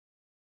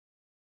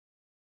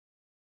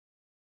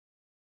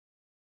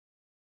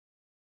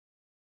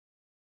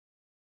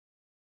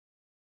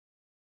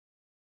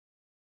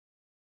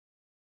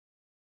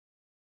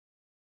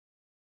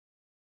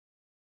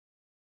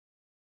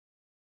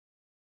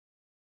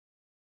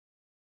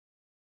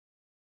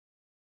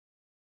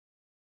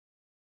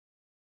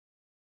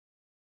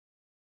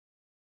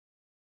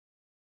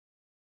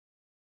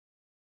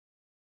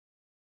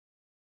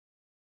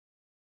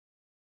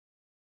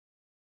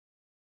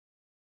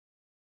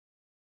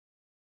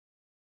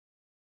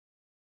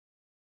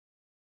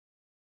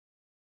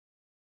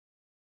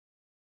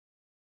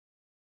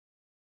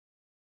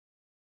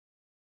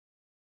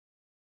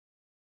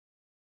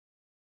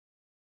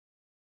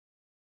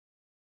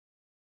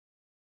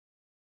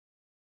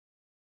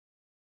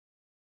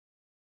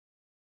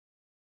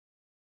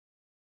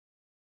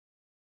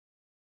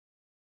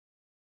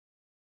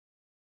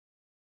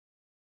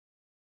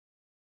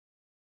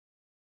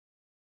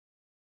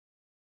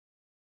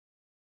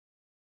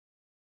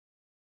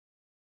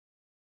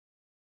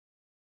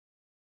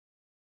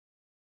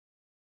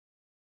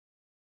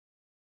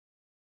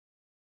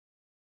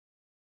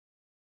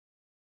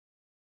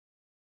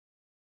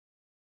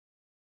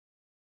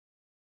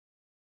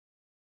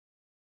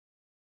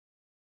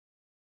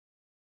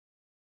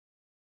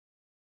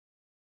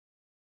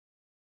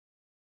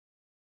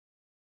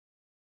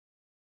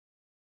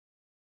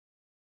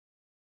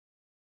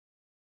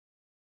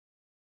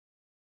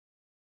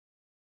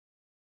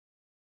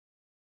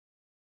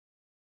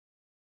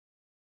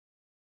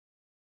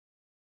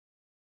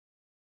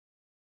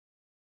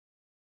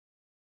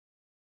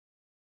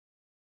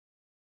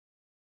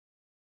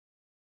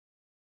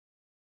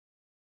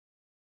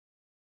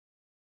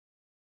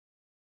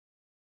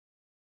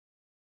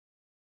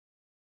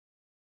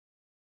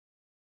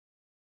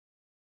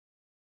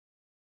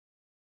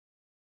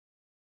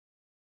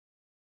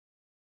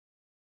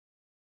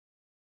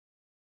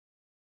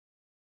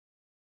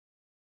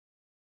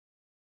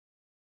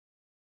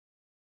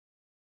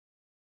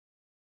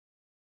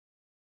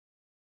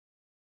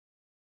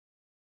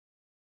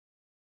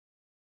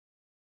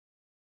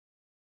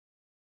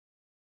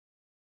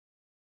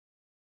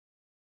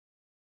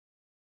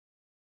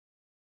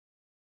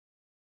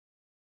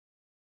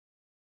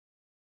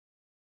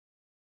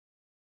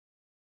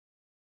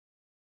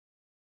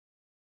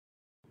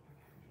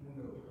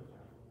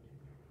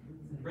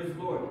Praise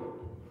the Lord.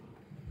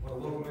 I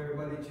want to welcome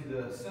everybody to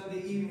the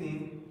Sunday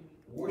evening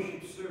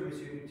worship service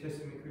here at New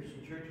Testament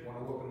Christian Church. I want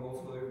to welcome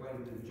also everybody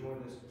that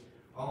joined us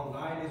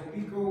online as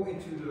we go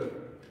into the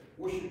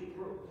worship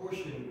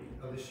portion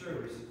of the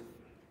service.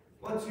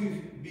 I want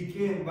to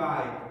begin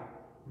by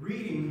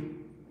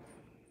reading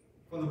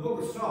from the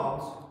book of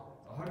Psalms,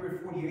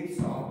 148th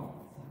Psalm.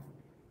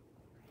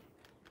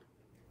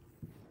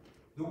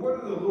 The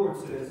word of the Lord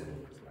says,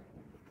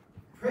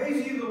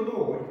 "Praise ye the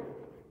Lord.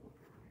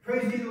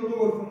 Praise ye the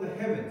Lord from the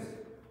heavens.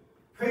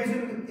 Praise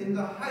him in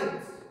the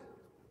heights.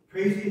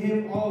 Praise ye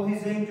him, all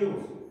his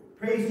angels.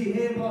 Praise ye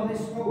him, all his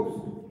hosts.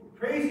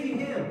 Praise ye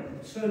him,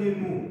 sun and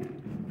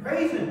moon.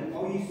 Praise him,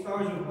 all ye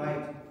stars of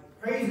light.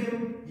 Praise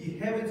him, ye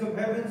heavens of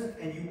heavens,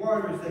 and ye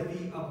waters that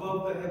be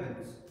above the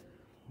heavens.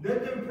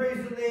 Let them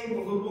praise the name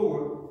of the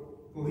Lord,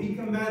 for he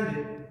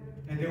commanded,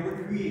 and they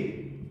were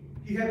created.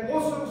 He hath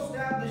also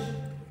established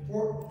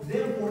for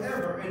them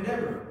forever and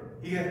ever.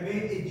 He hath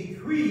made a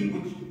decree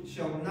which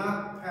shall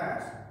not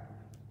pass.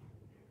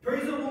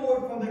 Praise the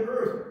Lord from the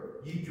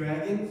earth, ye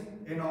dragons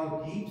and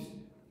all deeps,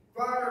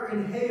 fire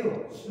and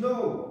hail,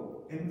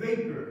 snow and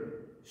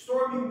vapor,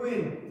 stormy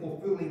wind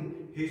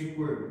fulfilling his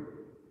word.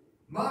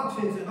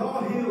 Mountains and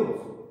all hills,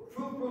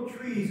 fruitful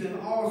trees and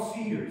all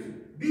cedars,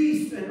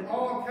 beasts and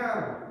all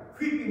cattle,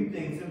 creeping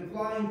things and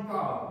flying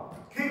fowl,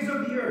 kings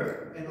of the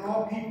earth and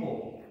all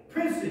people,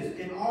 princes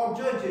and all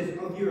judges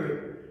of the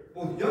earth,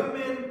 both young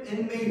men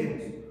and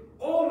maidens,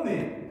 old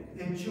men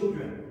and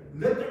children.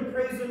 Let them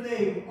praise the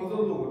name of the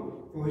Lord,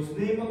 for his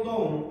name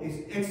alone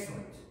is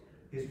excellent.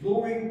 His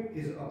glory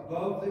is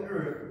above the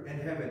earth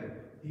and heaven.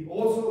 He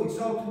also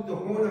exalted the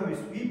horn of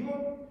his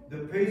people, the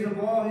praise of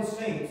all his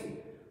saints,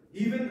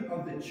 even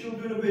of the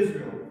children of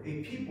Israel,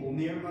 a people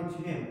near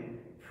unto him.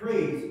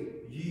 Praise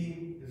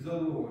ye the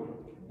Lord."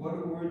 What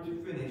a word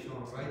to finish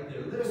on right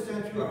there. Let us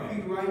stand to our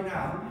feet right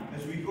now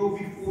as we go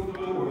before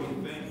the Lord.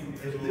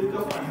 Let's lift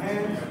up our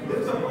hands,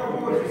 lift up our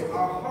voices,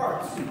 our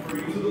hearts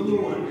to the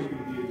Lord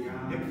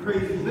and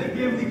praise Him. Thank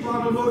you, Heavenly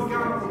Father, Lord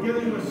God, for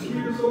giving us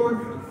here, Lord,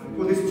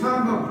 for this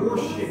time of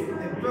worship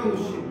and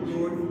fellowship,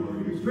 Lord.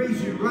 We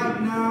praise you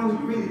right now. We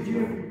pray that you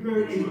have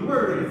prepared a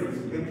word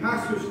in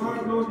Pastor's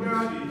heart, Lord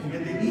God,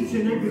 and that each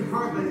and every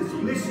heart that is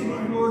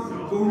listening, Lord,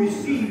 will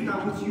receive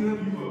that which you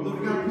have,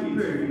 Lord God,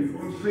 prepared.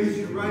 We praise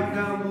you right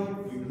now, Lord.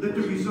 Let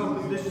the result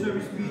of this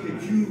service be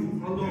that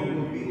you alone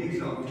will be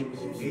exalted.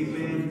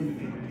 Amen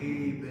and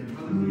amen.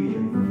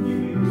 Hallelujah.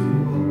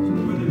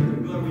 Brother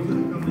Glory is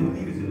going to come and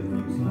lead us in a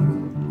few songs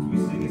as we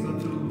sing this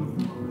unto the Lord.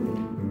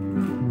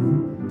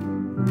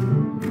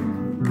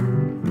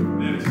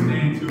 Let us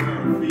stand to our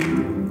feet.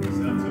 It's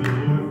unto the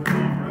Lord.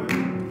 Come on, brother.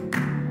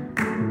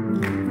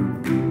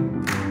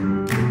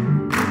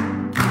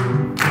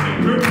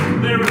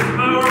 There is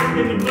power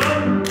in the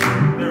blood.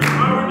 There is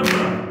power in the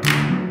blood.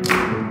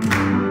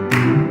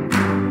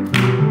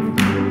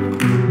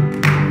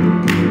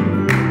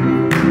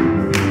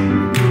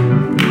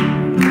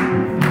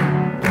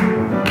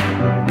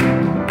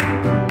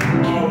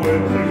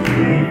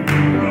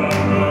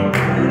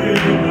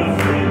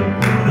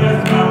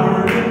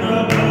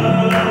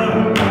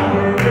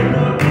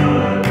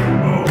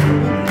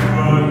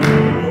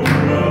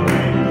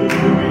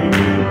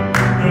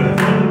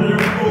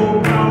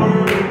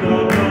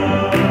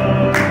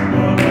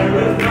 There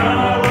is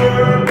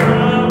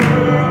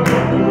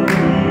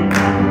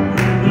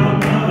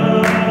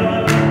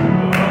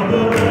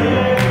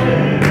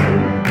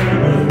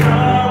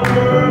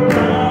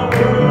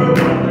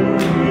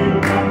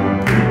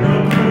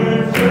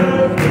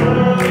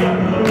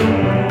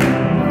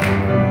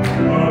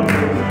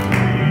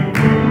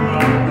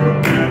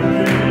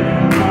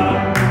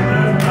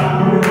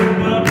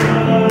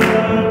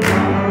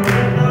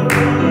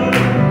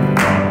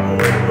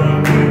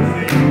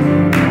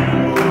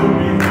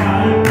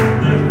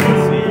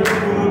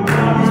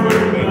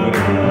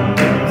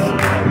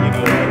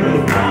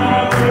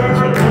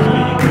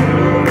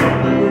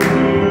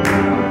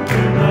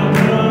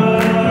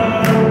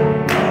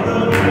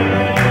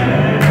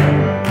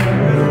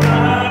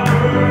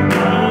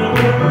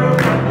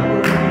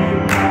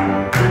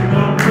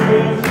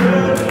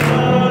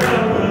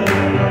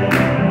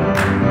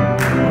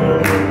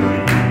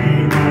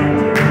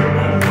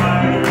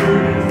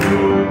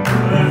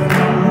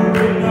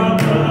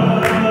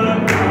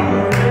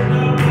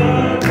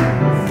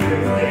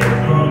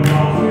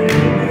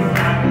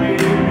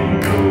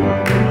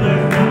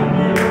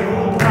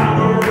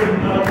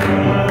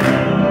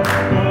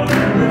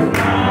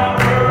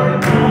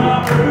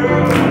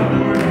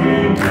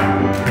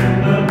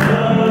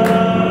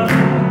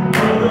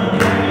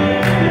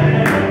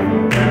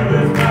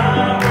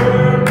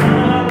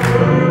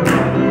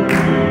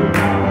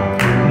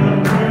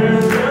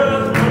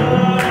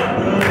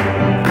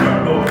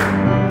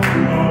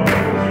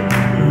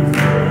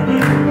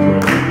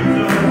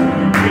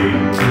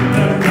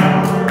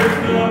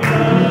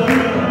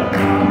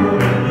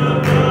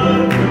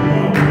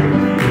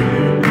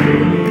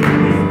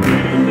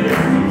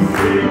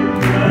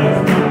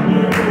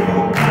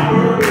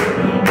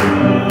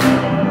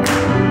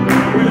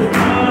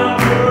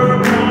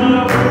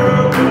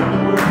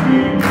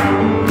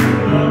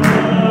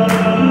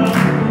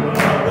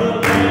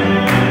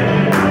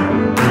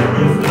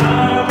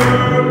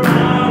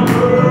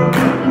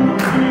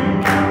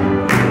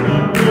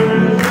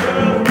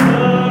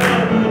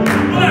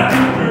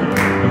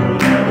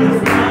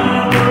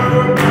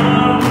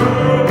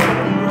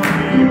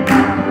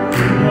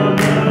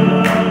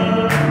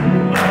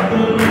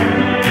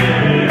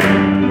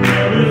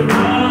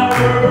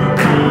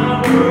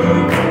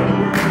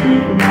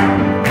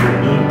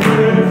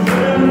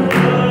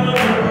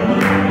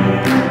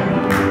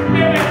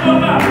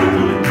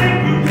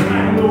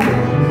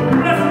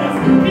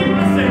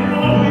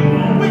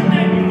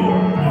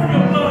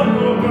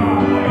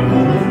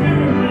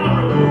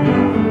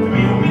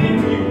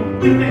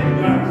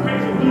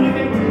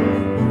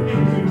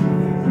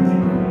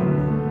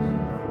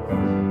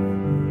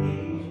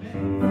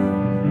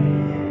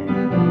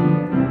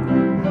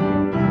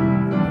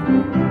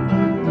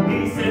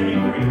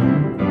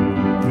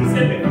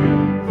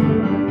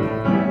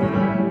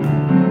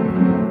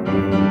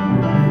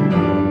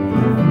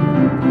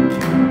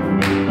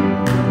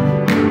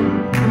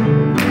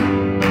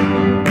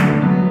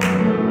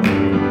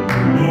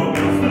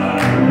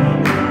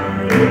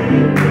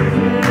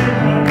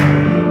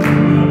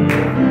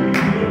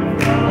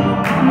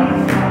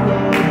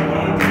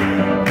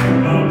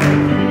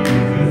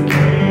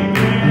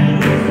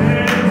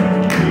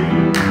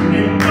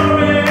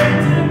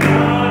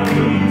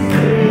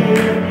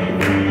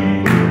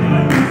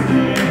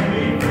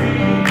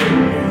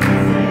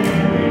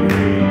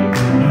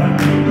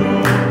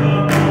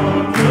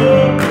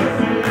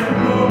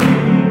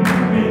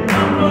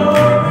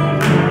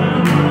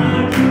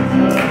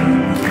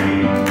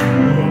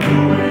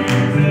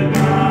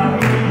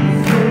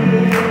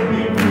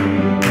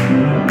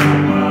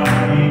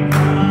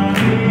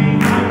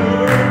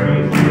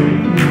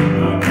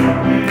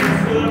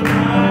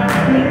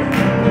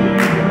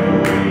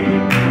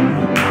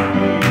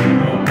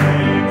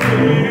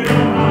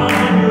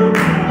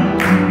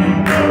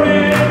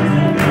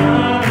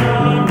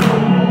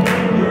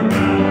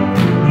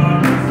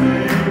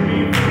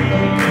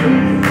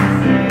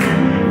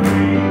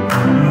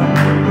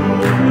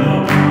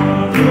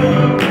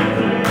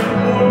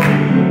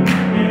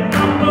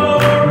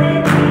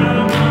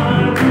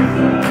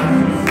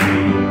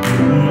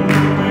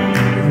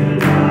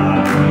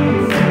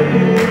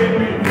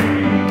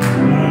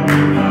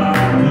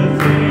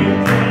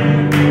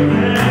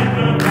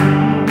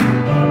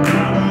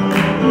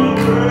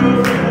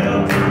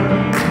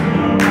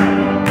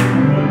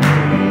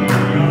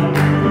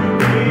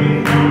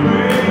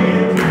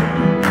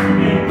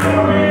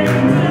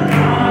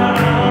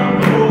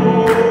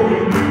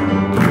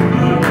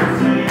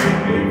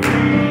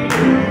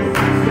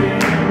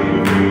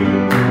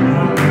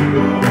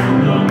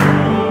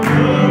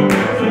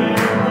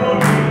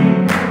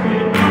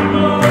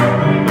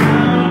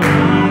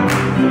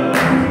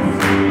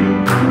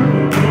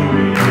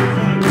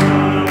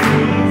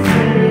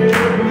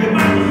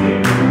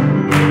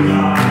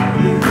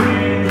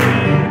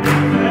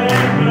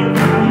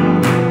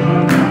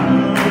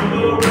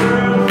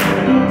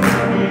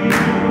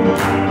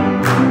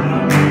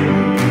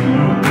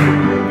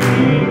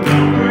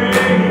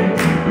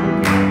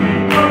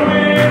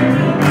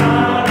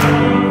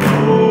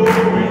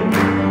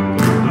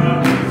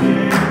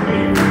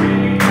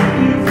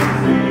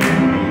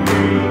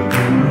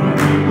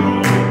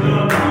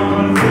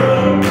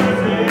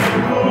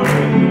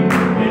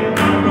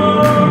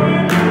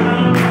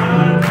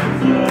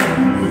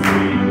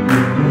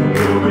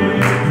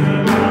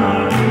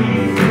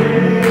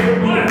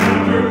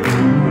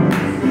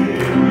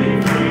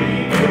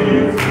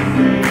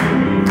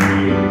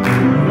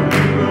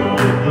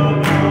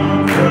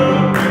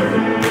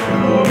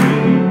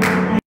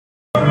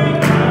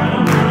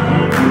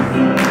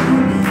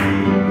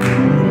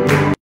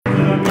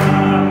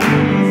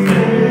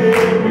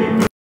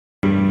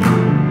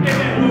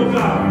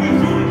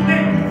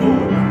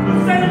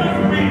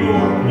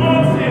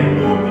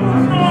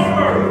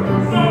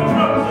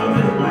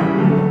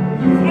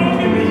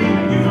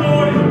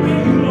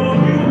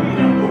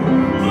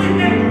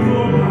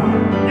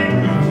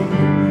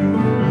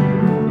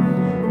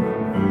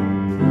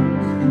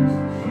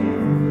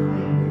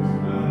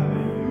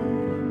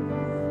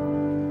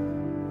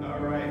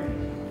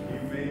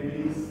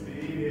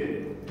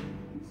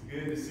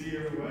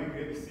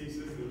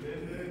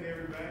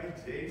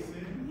right,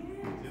 Jason.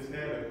 Just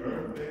had a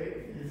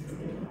birthday.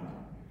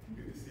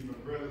 Good to see my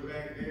brother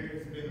back there.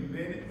 It's been a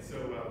minute,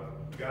 so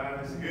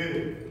God is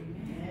good.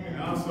 And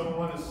I also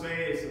want to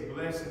say it's a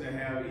blessing to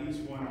have each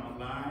one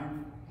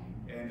online.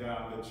 And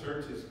the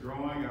church is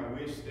growing. I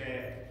wish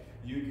that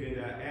you could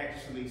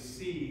actually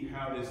see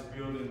how this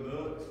building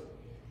looks.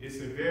 It's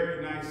a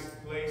very nice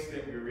place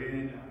that we're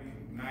in.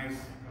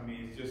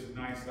 It's just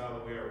nice all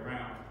the way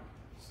around.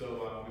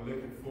 So we're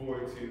looking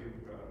forward to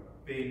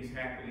things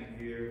happening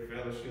here,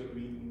 fellowship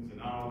meetings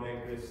and all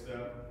that good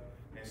stuff.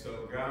 And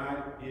so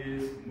God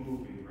is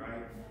moving,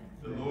 right?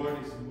 The Lord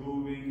is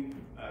moving.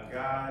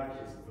 God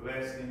is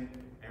blessing.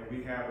 And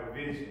we have a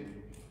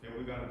vision that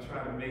we're going to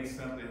try to make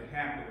something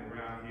happen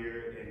around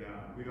here. And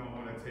we don't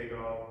want to take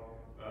off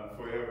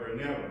forever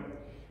and ever.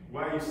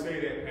 Why you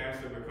say that,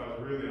 Pastor? Because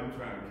really I'm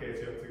trying to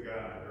catch up to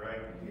God,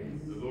 right? Yes.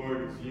 The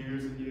Lord is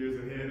years and years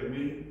ahead of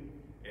me.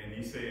 And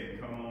he's saying,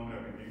 come on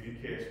up. If you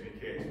can catch me,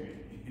 catch me.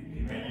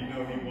 And you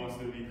know he wants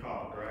to be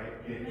caught, right?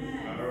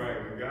 All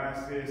right, when God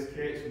says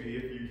catch me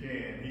if you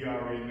can, he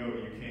already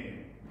knows you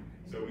can.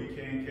 So we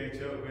can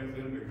catch up with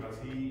him because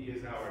he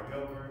is our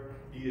helper.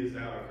 He is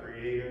our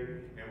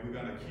creator. And we're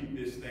going to keep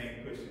this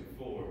thing pushing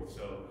forward.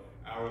 So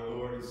our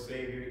Lord and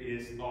Savior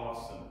is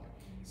awesome.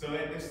 So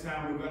at this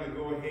time, we're going to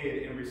go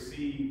ahead and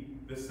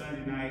receive the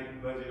Sunday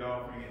night budget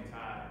offering and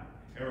tithe.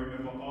 And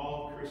remember,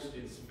 all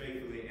Christians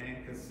faithfully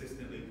and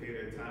consistently pay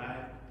their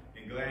tithe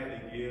and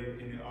gladly give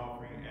in the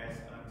offering as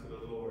unto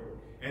the Lord.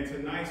 And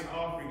tonight's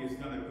offering is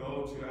going to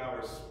go to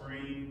our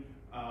spring.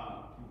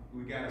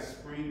 We got a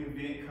spring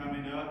event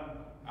coming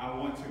up. I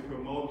want to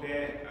promote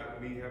that.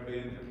 We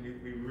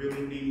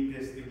really need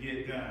this to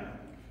get done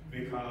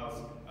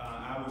because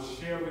I will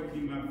share with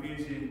you my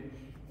vision.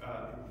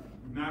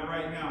 Not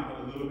right now, but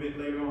a little bit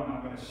later on,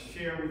 I'm going to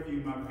share with you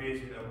my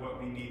vision of what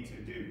we need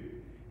to do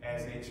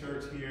as a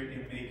church here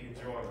in Macon,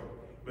 Georgia.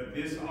 But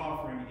this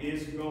offering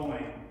is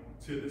going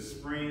to the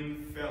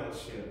Spring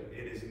Fellowship.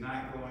 It is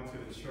not going to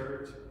the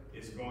church.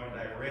 It's going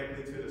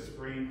directly to the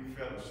Spring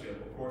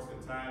Fellowship. Of course, the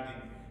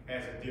tithing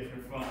has a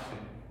different function,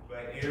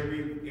 but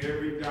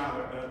every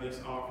dollar of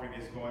this offering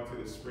is going to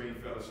the Spring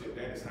Fellowship.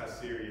 That is how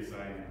serious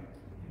I am.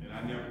 And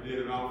I never did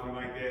an offering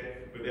like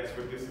that, but that's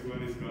what this is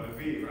what it's going to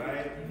be,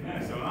 right?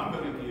 And so I'm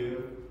going to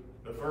give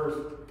the first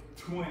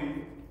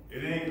 20.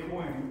 It ain't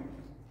 20,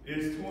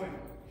 it's 20.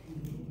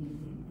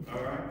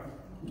 All right?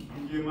 I'm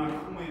going to give my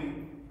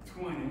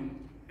 20.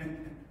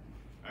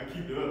 I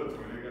keep the other 20,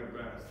 I got to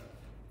balance.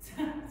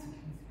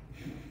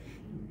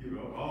 Give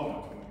all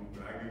my 20,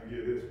 but I can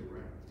give this one,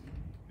 right?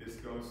 This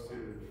goes to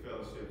the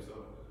fellowship. So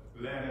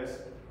let us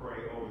pray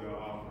over the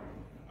offering.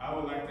 I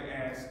would like to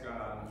ask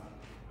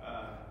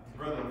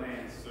Brother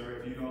Lance, sir,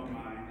 if you don't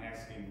mind,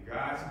 asking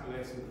God's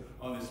blessing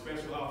on the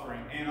special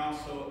offering. And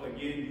also,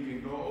 again, you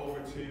can go over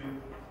to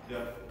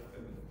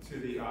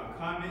the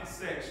comment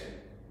section.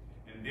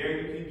 And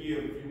there you can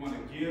give. If you want to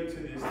give to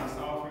this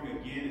offering,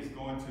 again, it's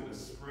going to the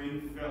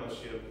Spring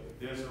Fellowship.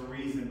 There's a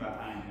reason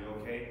behind it,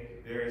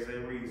 okay? There is a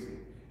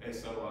reason. And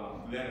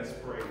so let us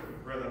pray.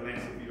 Brother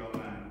Lance, if you don't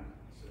mind.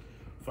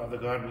 Father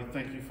God, we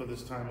thank you for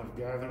this time of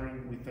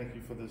gathering. We thank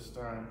you for this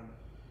time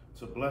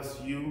to bless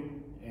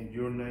you and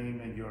your name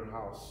and your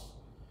house.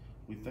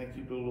 We thank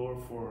you, Lord,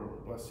 for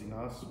blessing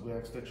us. We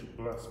ask that you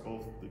bless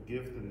both the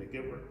gift and the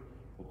giver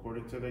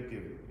according to their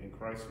giving. In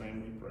Christ's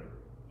name we pray.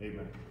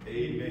 Amen.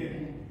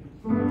 Amen.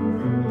 Thank you.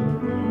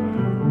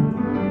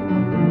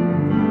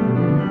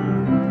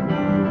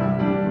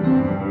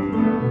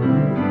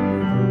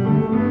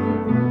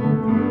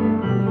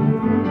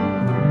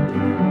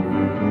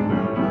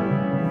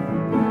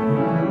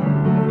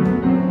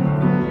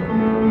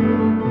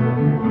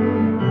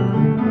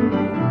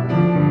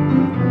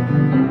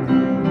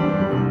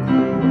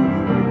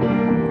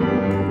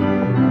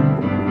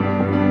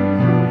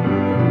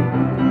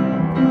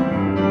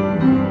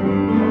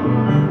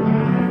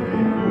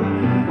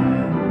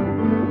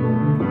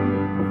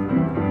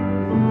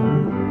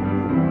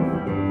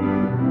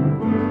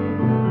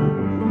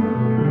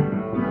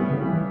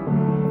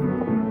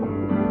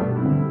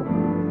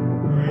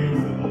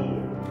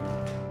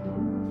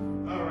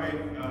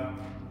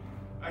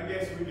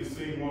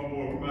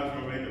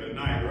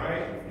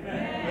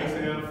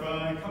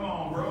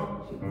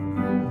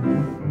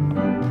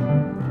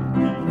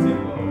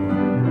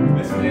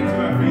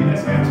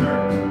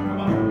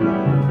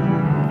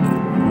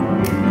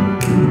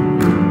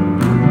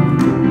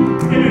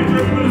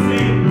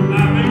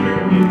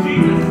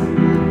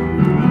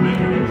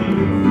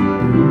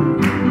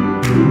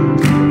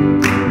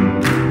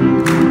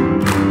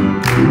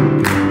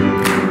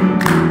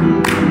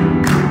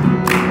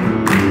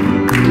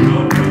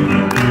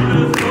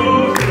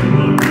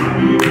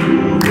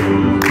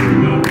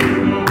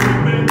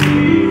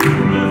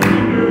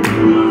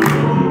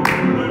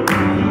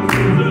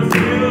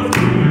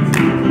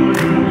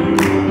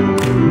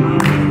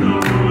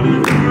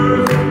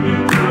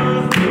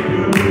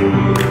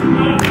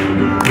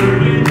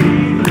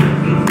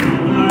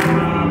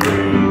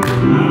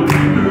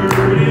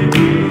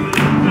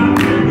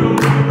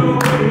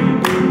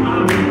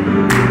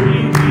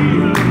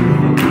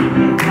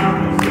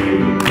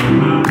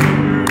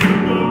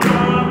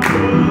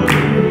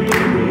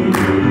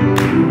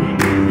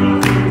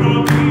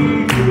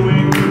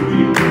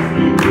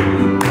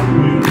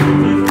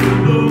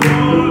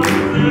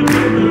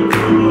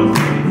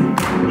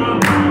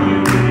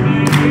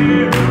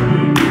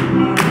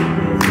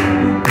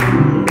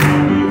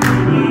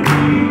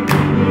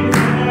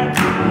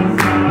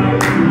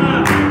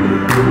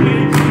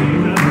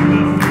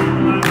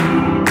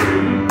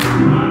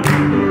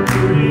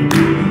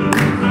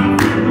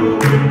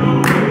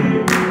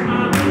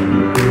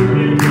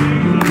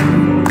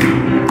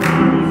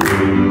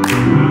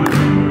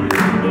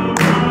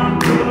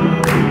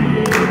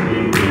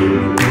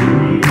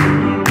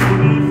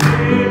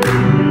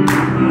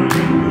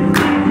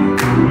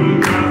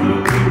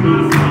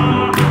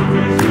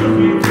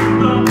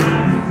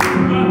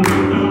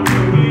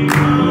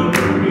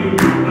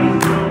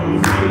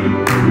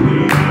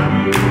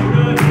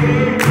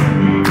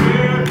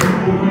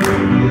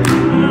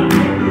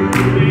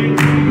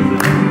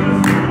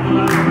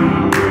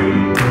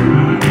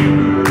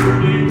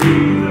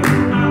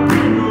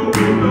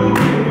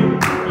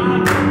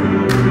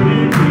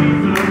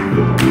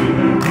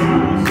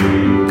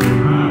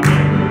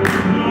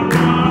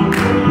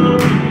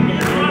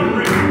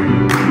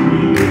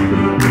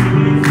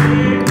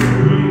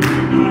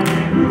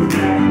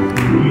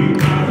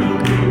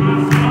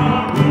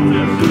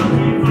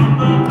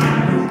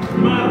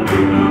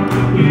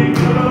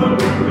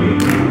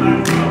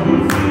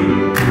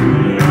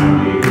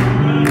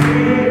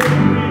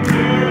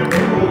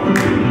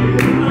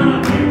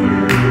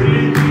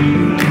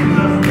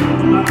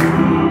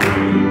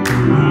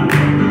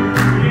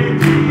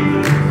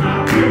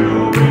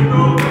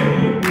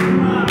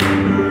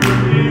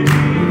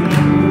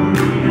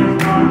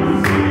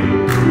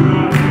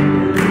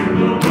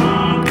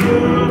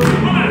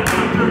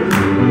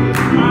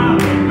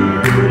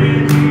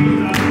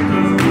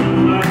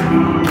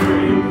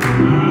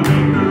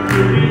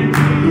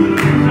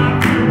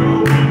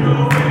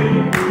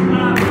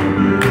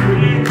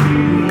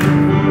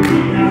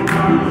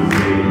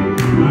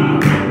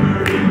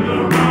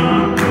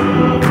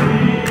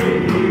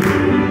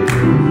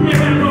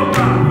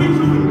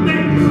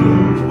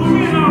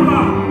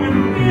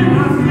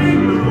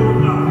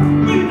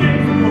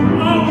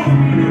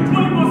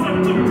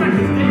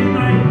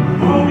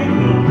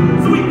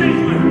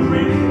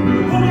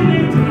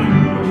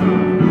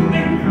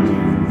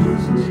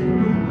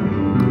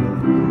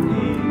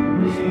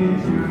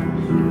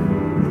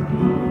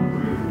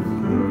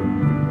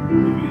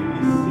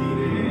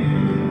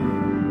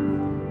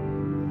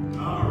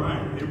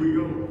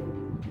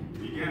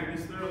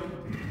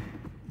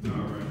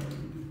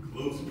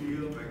 supposed to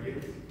be up, I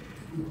guess.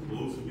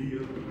 Supposed to be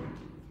up.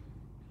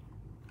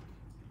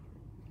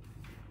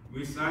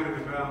 We're excited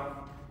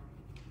about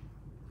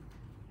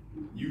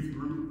youth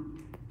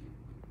group,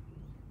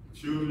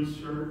 children's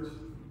church.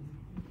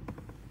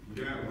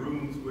 We got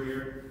rooms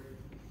where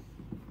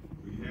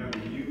we have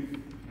the youth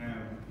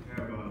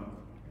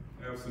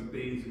have some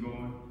things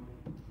going,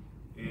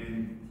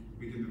 and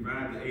we can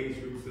divide the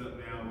age groups up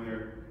now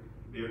where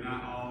they're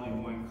not all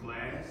in one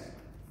class.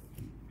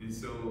 And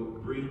so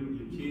bring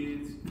your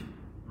kids,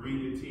 bring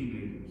your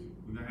teenagers.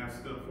 We're gonna have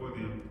stuff for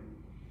them.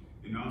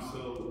 And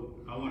also,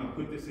 I want to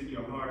put this in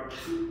your heart.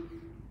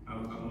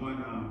 I'll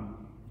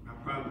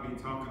probably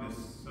be talking to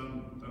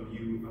some of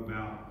you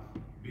about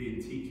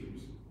being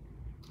teachers.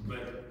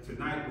 But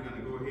tonight we're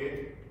gonna go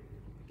ahead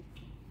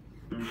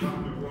and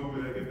rock and roll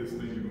with it. Get this thing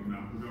going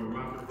now. We're gonna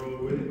rock and roll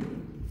with it.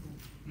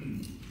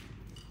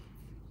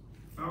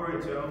 All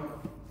right, y'all.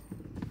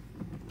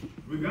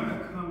 We're gonna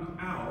come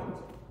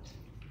out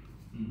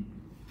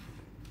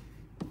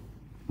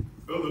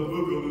of the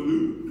book of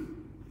Luke.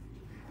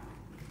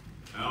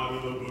 Out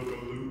of the book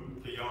of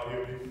Luke. Can y'all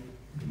hear me?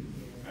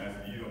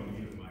 You don't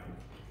need a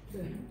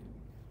mic.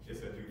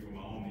 Just have to do for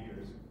my own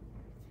ears.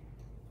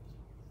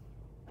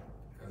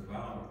 Because if I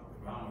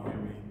don't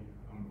hear me,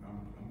 I'm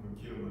gonna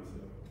kill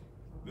myself.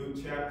 Luke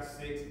chapter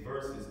 6,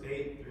 verses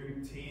 8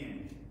 through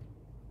 10.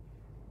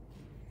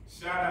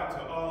 Shout out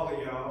to all of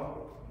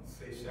y'all.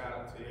 Say shout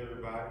out to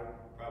everybody.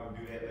 Probably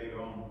do that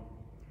later on.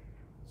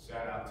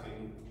 Shout out to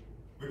you.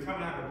 We're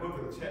coming out of the book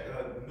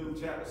of Luke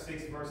chapter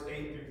 6, verse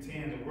 8 through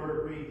 10. The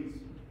word reads,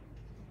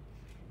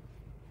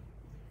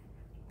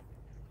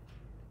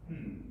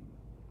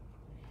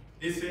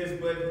 It says,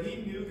 but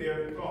he knew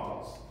their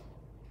thoughts,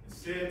 and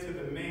said to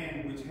the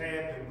man which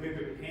had the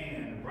withered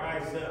hand,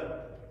 rise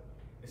up,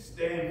 and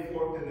stand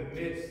forth in the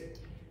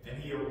midst.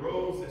 And he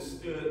arose and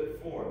stood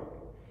forth.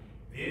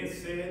 Then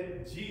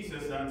said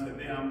Jesus unto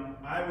them,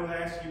 I will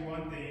ask you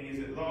one thing, is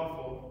it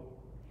lawful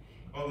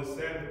on the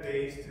Sabbath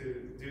days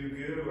to do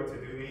good or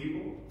to do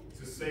evil,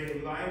 to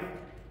save life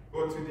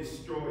or to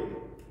destroy it?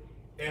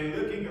 And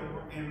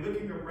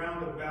looking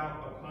around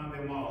about upon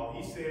them all,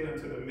 he said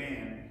unto the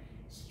man,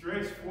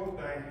 stretch forth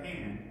thy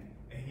hand.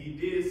 And he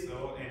did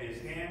so, and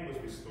his hand was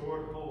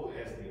restored whole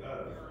as the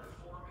other.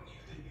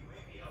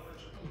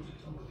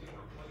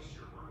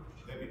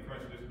 Let me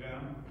crunch this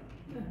down.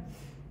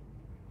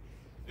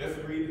 Let's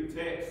read the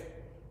text.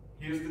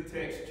 Here's the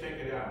text. Check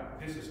it out.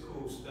 This is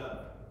cool stuff.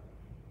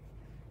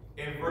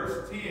 In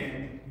verse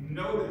 10,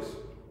 notice,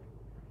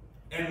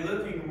 and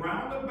looking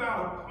round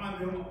about upon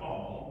them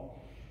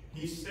all,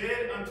 he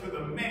said unto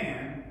the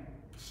man,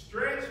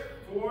 stretch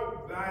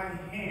forth thy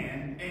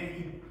hand, and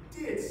he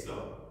did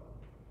so.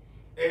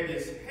 And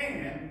his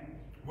hand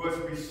was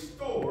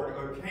restored,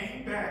 or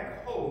came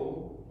back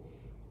whole,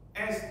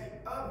 as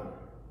the other.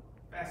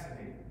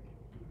 Fascinating.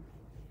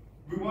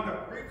 We want to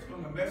preach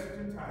on the message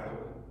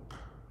entitled,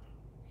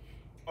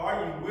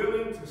 Are You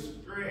Willing to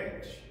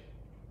Stretch?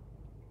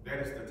 That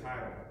is the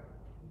title.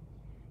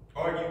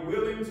 Are you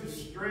willing to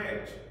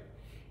stretch?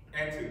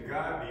 And to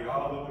God be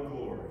all of the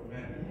glory.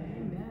 Amen.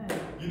 Amen.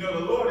 You know,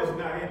 the Lord is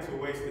not into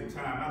wasting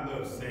time. I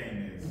love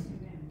saying this.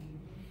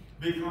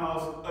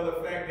 Because of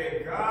the fact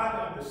that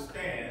God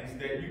understands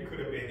that you could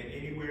have been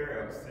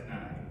anywhere else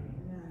tonight.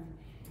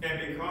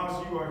 And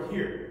because you are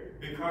here,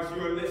 because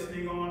you are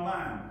listening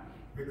online,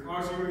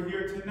 because you are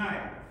here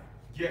tonight,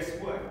 guess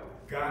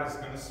what? God is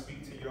going to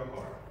speak to your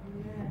heart.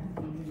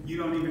 You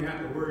don't even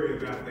have to worry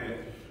about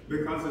that,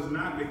 because it's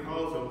not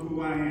because of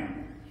who I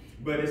am,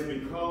 but it's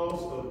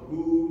because of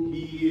who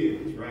he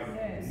is, right?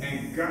 Yes.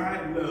 And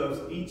God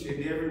loves each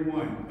and every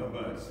one of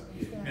us.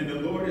 Yes. And the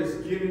Lord has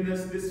given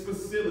us this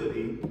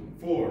facility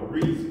for a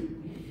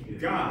reason.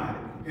 God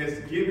has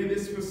given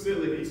this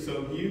facility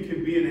so you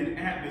can be in an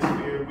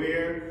atmosphere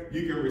where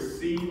you can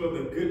receive of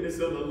the goodness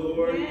of the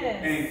Lord,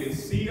 yes, and can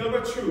see of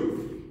a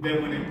truth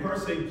that when a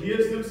person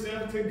gives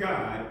themselves to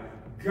God,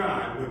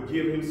 God will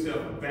give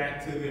himself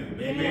back to them.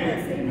 Amen.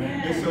 Yes,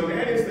 amen. And so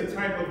that is the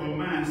type of a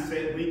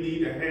mindset we need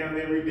to have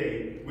every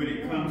day when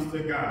it comes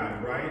to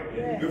God, right?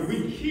 Yes. If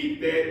we keep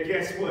that,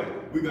 guess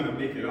what? We're going to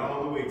make it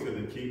all the way to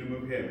the kingdom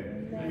of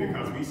heaven. Amen.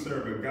 Because we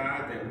serve a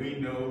God that we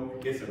know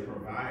is a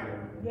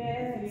provider.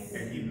 Yes.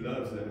 And he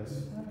loves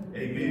us.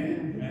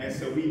 Amen. Amen. And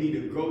so we need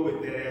to go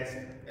with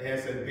that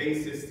as a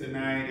basis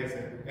tonight,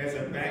 as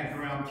a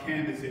background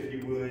canvas, if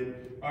you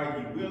would. Are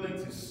you willing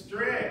to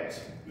stretch?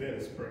 Let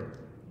us pray.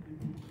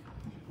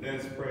 Let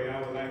us pray.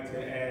 I would like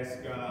to ask,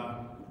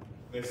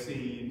 let's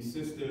see,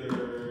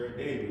 Sister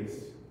Davis,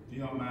 if you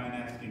don't mind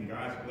asking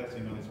God's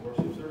blessing on this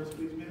worship service,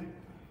 please, ma'am.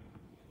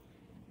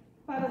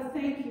 Father,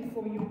 thank you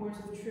for your words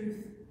of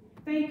truth.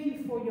 Thank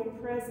you for your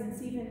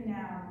presence even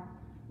now.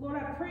 Lord,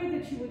 I pray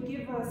that you would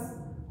give us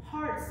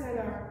hearts that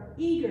are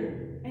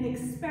eager and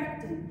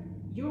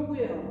expecting your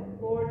will,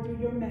 Lord, through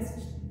your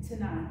message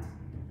tonight.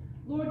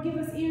 Lord, give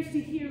us ears to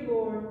hear,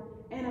 Lord,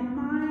 and a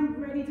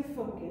mind ready to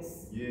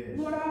focus. Yes.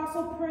 Lord, I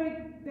also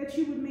pray that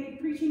you would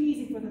make preaching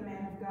easy for the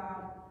man of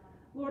God.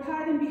 Lord,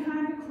 hide him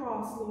behind the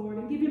cross, Lord,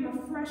 and give him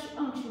a fresh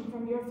unction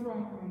from your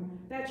throne room,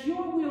 that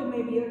your will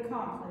may be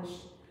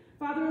accomplished.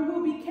 Father, and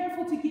we'll be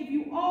careful to give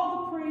you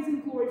all the praise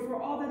and glory for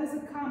all that is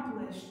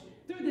accomplished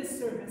through this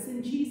service.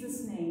 In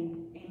Jesus'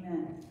 name,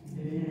 amen.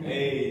 Amen.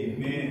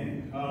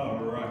 Amen. All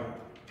right.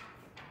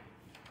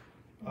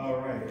 All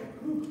right.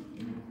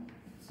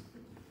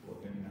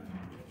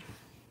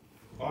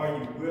 Are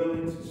you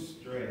willing to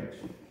stretch?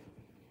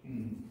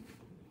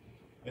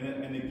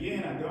 And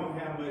again, I don't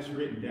have much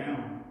written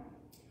down,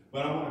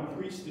 but I want to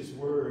preach this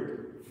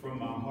word from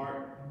my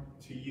heart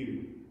to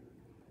you,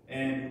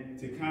 and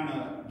to kind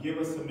of give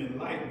us some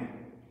enlightenment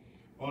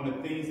on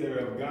the things that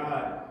are of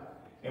God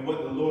and what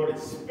the Lord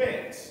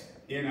expects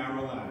in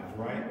our lives,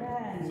 right?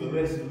 Yes. So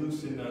let's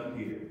loosen up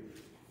here.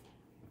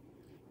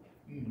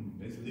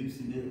 Let's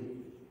loosen up.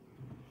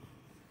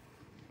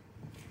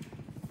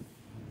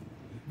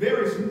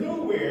 There is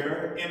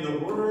nowhere in the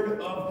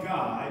Word of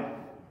God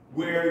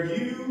where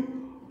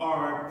you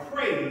are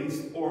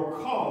praised or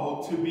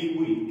called to be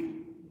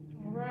weak.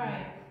 All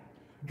right.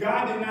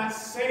 God did not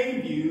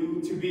save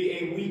you to be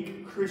a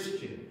weak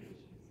Christian.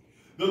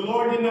 The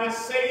Lord did not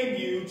save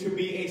you to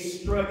be a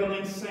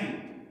struggling saint.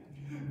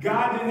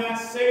 God did not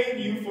save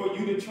you for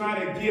you to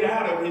try to get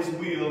out of his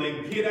will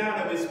and get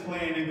out of his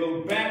plan and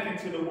go back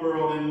into the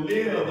world and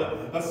live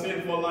a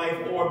sinful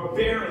life or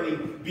barely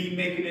be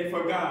making it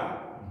for God.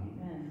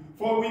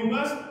 For we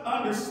must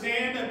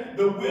understand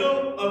the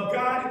will of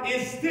God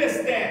is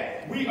this,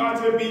 that we are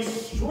to be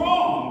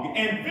strong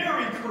and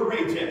very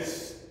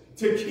courageous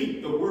to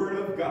keep the word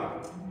of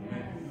God.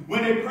 Amen.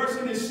 When a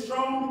person is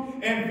strong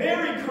and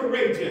very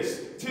courageous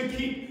to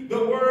keep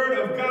the word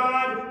of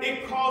God,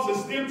 it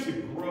causes them to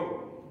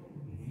grow.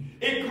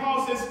 It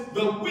causes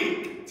the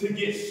weak to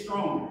get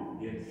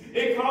stronger. Yes.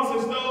 It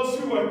causes those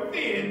who are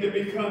thin to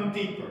become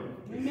deeper.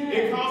 Amen.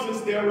 It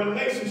causes their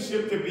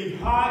relationship to be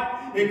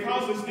hot. It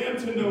causes them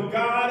to know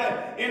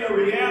God in a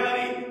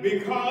reality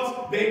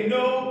because they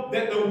know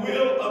that the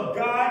will of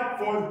God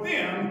for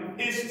them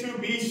is to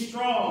be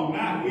strong,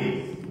 not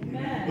weak.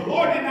 Amen. The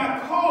Lord did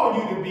not call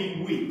you to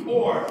be weak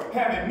or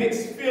having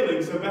mixed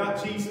feelings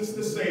about Jesus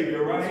the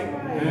Savior, right?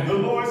 Right. The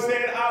Lord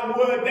said, I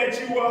would that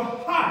you were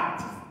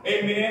hot.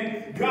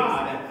 Amen.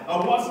 God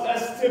wants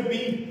us to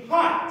be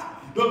hot.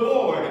 The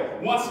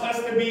Lord wants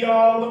us to be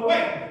all the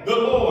way. The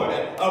Lord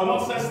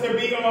wants us to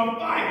be on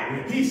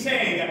fire. He's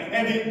saying,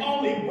 and the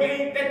only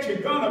way that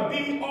you're going to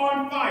be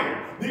on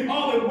fire, the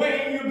only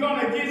way you're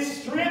going to get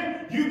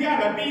strength, you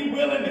got to be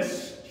willing to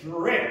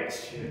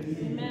stretch.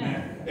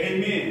 Amen.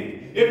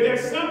 Amen. If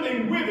there's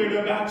something withered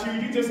about you,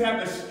 you just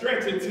have to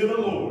stretch it to the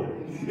Lord.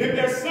 If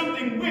there's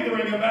something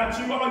withering about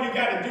you, all you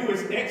got to do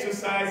is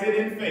exercise it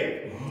in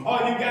faith. All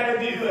you got to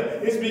do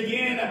is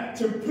begin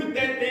to put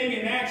that thing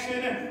in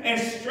action and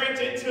stretch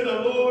it to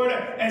the Lord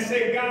and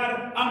say,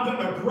 God, I'm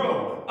going to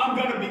grow. I'm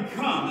going to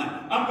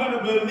become. I'm going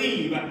to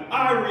believe.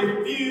 I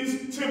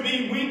refuse to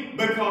be weak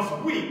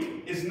because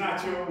weak is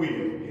not your will.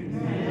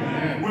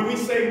 Amen. When we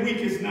say weak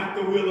is not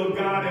the will of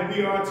God and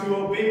we are to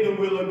obey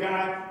the will of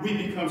God, we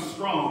become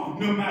strong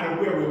no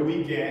matter where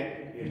we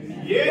get.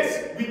 Amen.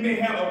 Yes, we may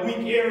have a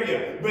weak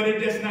area, but it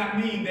does not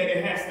mean that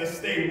it has to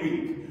stay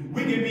weak.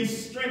 We can be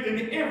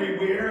strengthened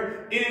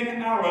everywhere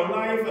in our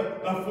life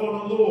for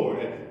the Lord.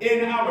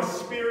 In our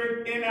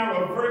spirit, in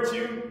our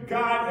virtue,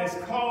 God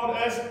has called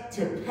us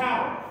to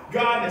power.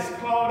 God has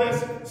called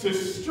us to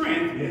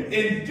strength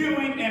in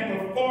doing and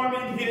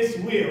performing his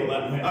will,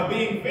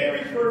 being very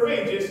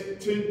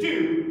courageous to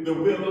do the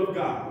will of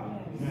God.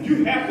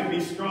 You have to be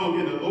strong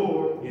in the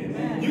Lord.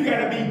 You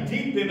got to be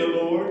deep in the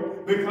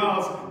Lord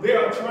because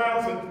there are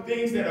trials and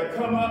things that have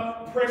come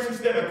up, pressures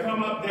that have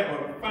come up that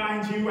will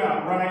find you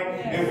out, right?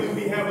 Yes. And when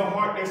we have a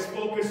heart that's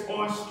focused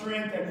on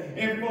strength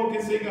and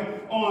focusing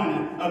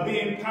on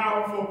being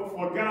powerful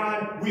for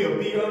God, we'll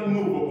be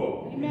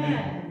unmovable.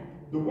 Amen.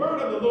 The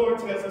word of the Lord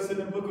tells us in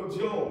the book of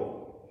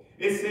Joel.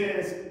 It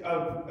says,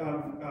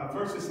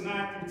 verses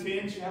 9 through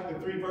 10, chapter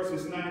 3,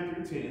 verses 9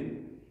 through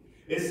 10.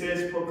 It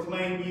says,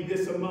 proclaim ye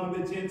this among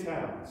the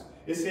Gentiles.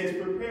 It says,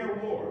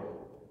 prepare war.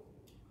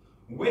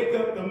 Wake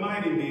up the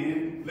mighty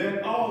men.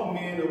 Let all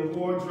men of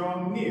war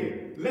draw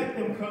near. Let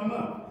them come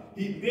up.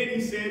 Then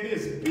he said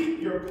this, beat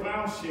your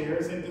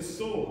plowshares into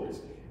swords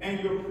and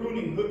your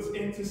pruning hooks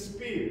into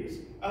spears.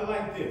 I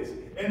like this.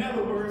 In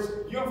other words,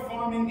 your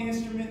farming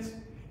instruments,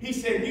 he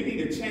said you need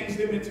to change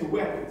them into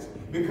weapons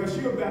because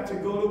you're about to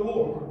go to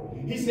war.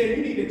 He said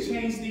you need to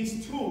change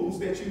these tools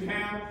that you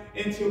have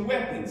into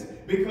weapons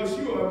because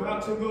you are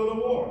about to go to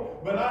war.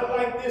 But I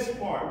like this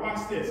part.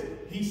 Watch this.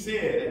 He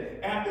said,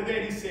 after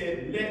that he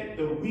said, let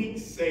the weak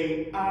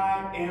say,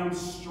 I am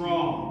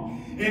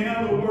strong. In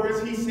other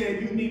words, he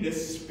said you need to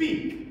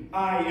speak,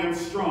 I am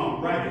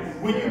strong, right?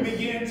 When you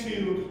begin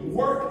to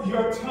work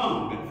your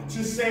tongue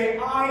to say,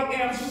 I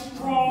am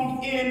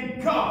strong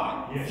in God,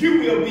 you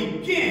will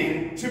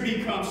begin to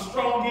become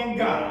strong in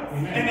God.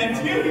 And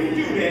until you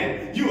do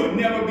that, you will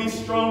never be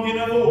strong in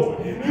the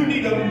Lord. You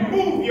need to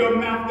move your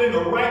mouth in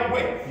the right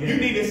way. You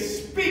need to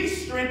speak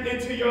strength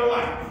into your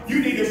life.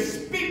 You need to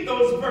speak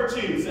those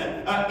virtues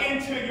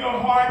into your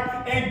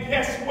heart. And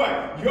guess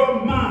what?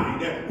 Your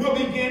mind will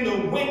begin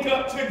to wake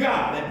up to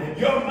God.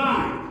 Your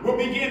mind will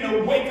begin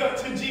to wake up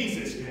to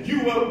Jesus.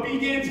 You will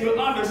begin to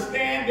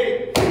understand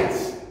that,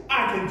 yes,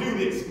 I can do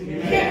this.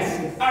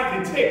 Yes, I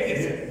can take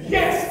this.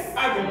 Yes,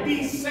 I can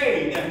be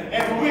saved.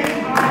 And when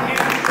I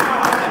am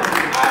tried,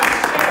 I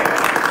say,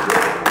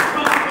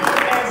 come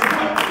as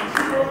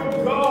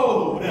pure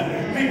gold.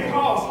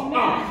 Because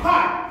I'm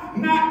hot,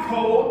 not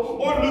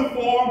cold or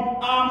lukewarm.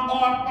 I'm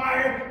on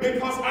fire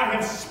because I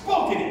have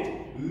spoken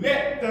it.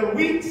 Let the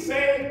weak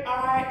say,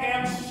 I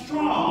am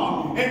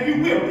strong, and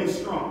you will be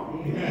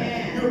strong.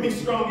 Amen. You will be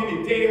strong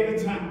any day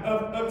of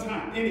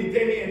time, any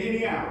day and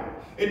any hour.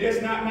 It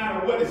does not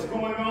matter what is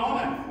going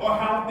on or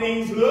how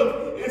things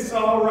look. It's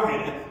all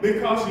right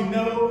because you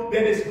know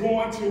that it's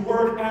going to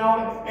work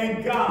out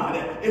and God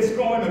is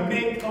going to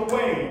make a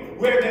way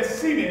where there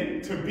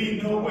seemeth to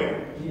be no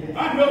way.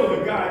 I know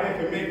the God that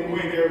can make a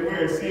way there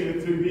where it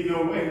seemeth to be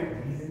no way.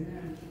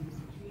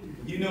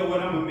 You know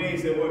what? I'm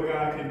amazed at what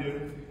God can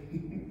do.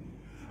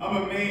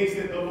 I'm amazed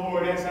at the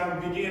Lord as I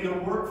begin to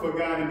work for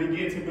God and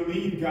begin to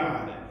believe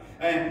God.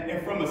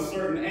 And from a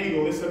certain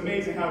angle, it's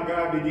amazing how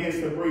God begins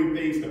to bring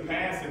things to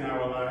pass in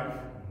our life.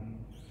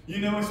 You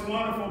know, it's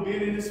wonderful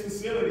being in this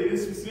facility.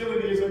 This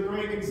facility is a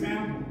great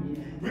example.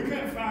 We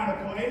couldn't find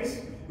a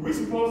place. We're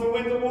supposed to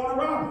went to Warner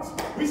Robins.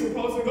 We're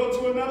supposed to go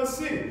to another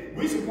city.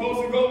 We're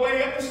supposed to go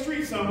way up the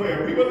street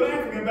somewhere. We were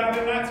laughing about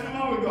it not too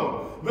long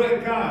ago.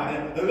 But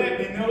God let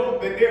me know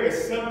that there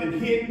is something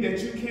hidden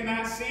that you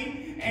cannot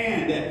see,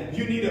 and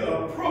you need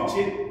to approach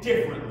it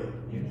differently.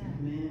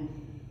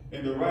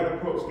 And the right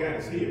approach got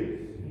us here.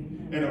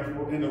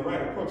 And the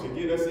right approach to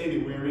get us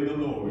anywhere in the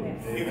Lord.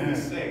 If we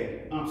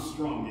say, I'm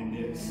strong in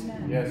this.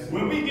 Yes.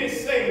 When we get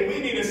saved,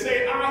 we need to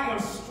say, I am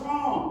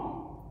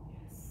strong.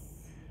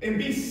 And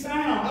be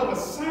sound, of a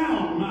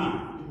sound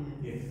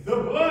mind. Yes. The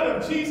blood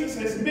of Jesus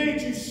has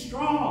made you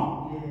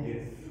strong.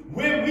 Yes.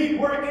 When we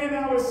were in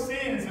our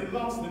sins and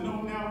lost and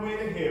on our way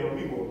to hell,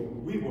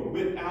 we were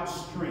without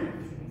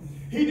strength.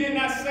 He did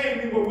not say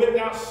we were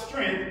without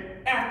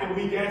strength after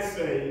we got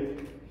saved.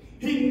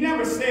 He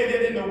never said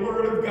that in the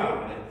Word of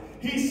God.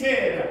 He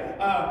said,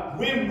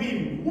 when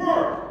we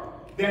were,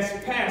 that's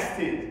past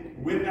tense,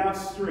 without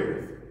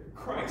strength,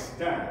 Christ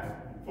died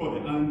for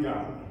the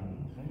ungodly.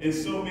 In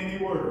so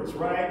many words,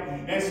 right?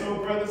 And so,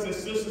 brothers and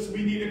sisters,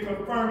 we need to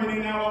confirm it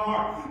in our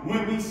heart.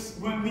 When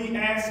we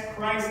ask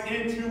Christ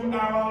into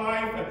our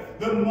life,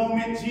 the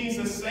moment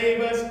Jesus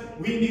saved us,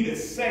 we need to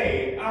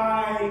say,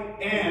 I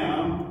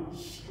am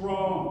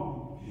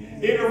strong.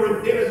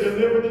 It'll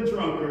deliver the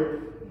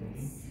drunkard.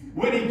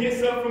 When he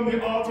gets up from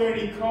the altar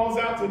and he calls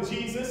out to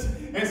Jesus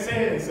and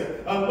says,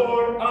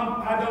 Lord,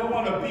 I don't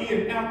want to be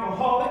an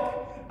alcoholic.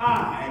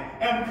 I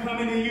am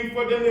coming to you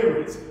for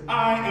deliverance.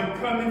 I am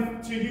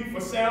coming to you for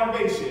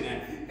salvation.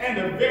 And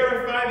to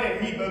verify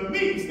that he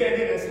believes that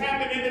it has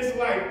happened in his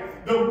life,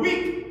 the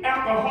weak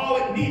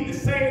alcoholic needs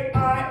to say,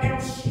 I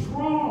am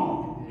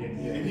strong.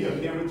 And he'll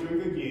never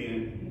drink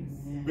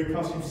again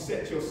because you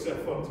set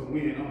yourself up to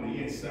win on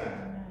the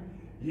inside.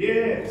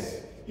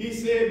 Yes. He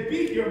said,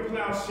 beat your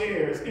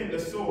plowshares into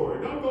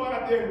sword. Don't go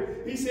out there.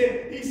 He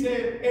said,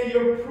 and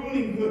your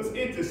pruning hooks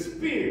into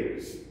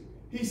spears.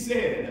 He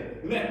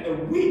said, let the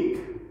weak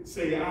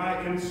say,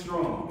 I am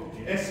strong.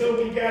 And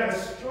so we got to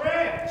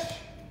stretch.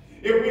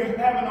 If we're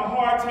having a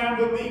hard time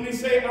believing,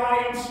 say,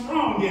 I am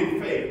strong in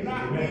faith,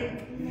 not weak.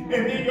 And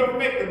then your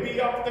faith will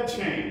be off the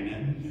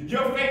chain.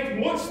 Your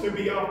faith wants to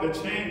be off the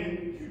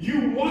chain.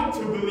 You want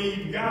to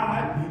believe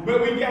God,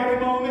 but we got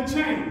him on the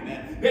chain.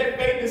 That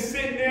faith is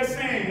sitting there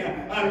saying,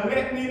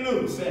 let me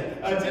loose.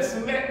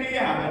 Just let me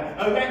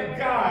out. Let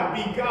God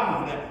be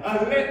God.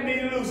 Let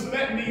me loose.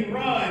 Let me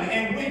run.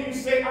 And when you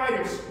say, I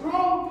am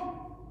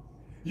strong,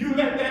 you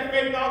let that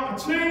faith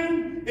off the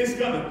chain, it's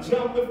going to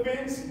jump the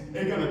fence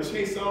and going to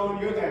chase all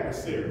of your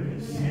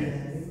adversaries.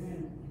 Yes.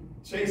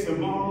 Chase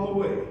them all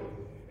away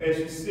as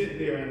you sit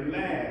there and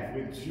laugh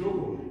with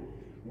joy,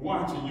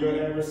 watching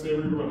your adversary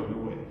run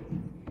away.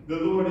 The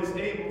Lord is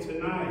able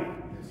tonight.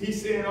 He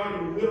said,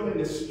 are you willing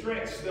to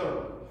stretch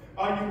though?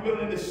 Are you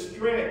willing to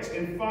stretch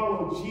and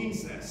follow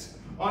Jesus?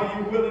 Are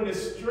you willing to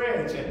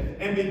stretch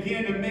and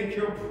begin to make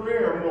your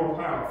prayer more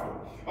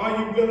powerful? Are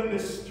you willing to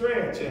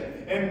stretch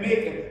and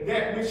make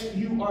that which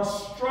you are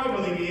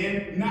struggling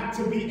in not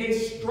to be a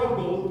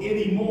struggle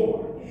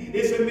anymore?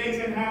 It's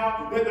amazing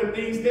how that the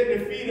things that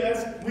defeat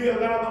us, we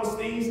allow those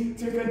things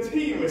to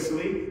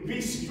continuously be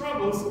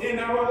struggles in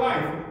our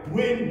life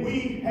when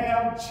we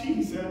have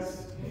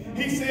Jesus.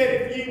 He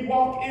said, if ye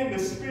walk in the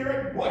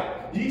Spirit,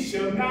 what? Ye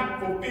shall not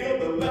fulfill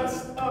the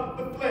lust of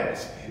the flesh.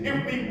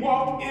 If we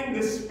walk in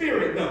the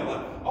Spirit,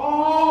 though,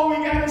 all we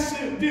got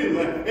to do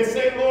is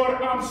say, Lord,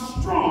 I'm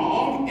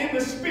strong in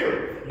the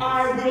Spirit.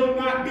 I will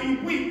not be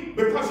weak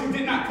because you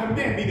did not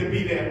command me to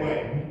be that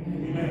way.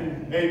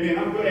 Amen. Amen.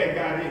 I'm glad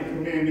God didn't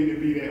command me to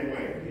be that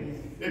way.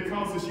 It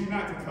causes you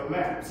not to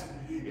collapse.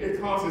 it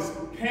causes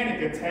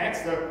panic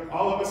attacks.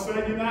 All of a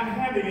sudden, you're not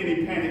having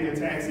any panic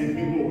attacks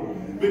anymore.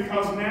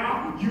 Because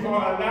now you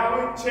are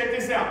allowing, check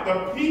this out,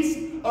 the peace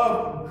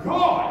of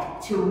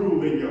God to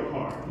rule in your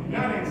heart.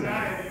 Not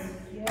anxiety.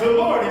 The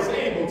Lord is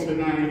able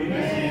tonight.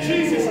 Yes.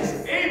 Jesus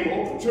is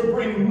able to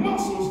bring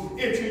muscles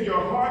into your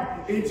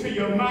heart, into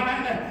your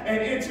mind,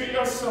 and into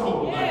your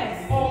soul.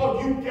 Yes.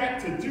 All you got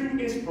to do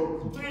is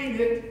proclaim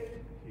it.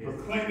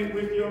 Proclaim it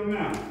with your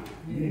mouth.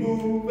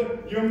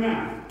 Move your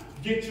mouth.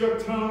 Get your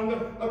tongue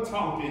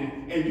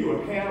a-talking, and you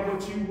will have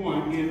what you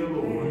want in the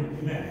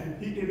Lord.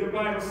 The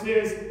Bible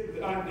says,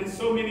 in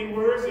so many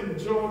words, in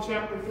Joel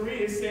chapter 3,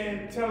 it's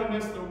saying, telling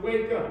us to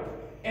wake up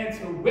and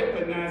to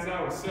weaponize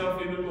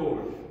ourselves in the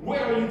Lord.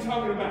 What are you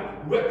talking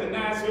about?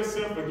 Weaponize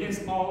yourself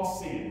against all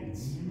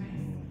sins.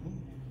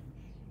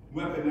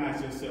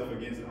 Weaponize yourself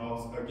against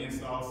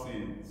all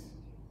sins.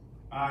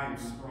 I am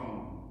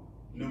strong,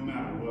 no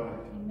matter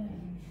what.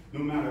 No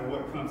matter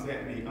what comes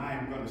at me, I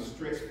am going to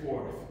stretch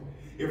forth.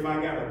 If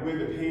I got a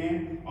withered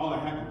hand, all I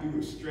have to do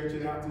is stretch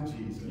it out to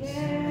Jesus.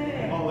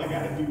 Yes. All I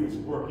got to do is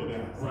work it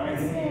out, right?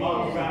 Yes.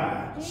 Oh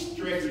God,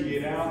 stretching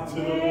it out to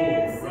the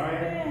Lord,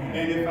 right? Yes.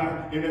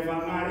 And if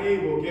I'm not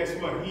able, guess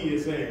what? He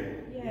is able.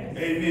 Yes.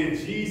 Amen.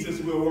 Jesus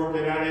will work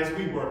it out as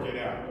we work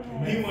it out.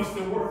 Yes. He wants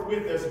to work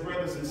with us,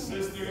 brothers and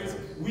sisters.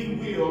 We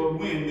will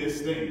win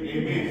this thing.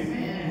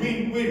 Amen.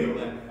 We will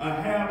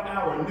have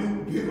our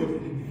new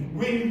building.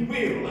 We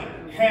will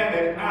have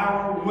it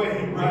our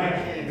way,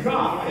 right?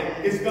 God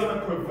is going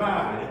to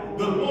provide.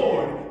 The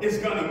Lord is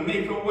going to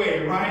make a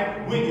way,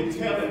 right? When you're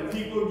telling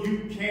people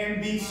you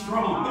can be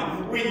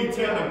strong. When you're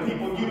telling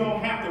people you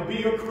don't have to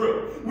be a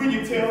crook. When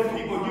you tell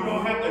people you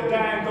don't have to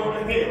die and go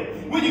to hell.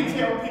 When you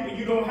tell people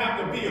you don't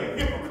have to be a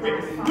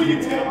hypocrite. When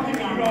you tell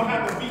people you don't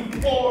have to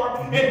be poor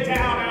and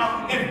down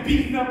out and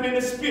beaten up in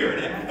the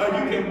spirit.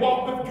 You can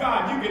walk with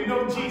God. You can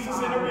know Jesus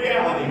in a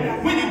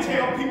reality. When you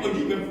tell people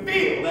you can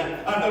feel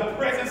the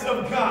presence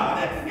of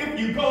God if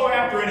you go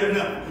after it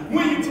enough.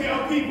 When you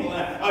tell people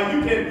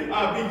you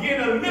can begin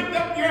to lift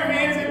up your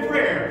hands in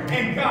prayer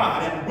and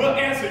God will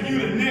answer you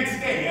the next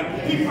day.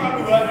 He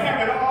probably will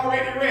have it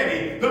already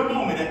ready the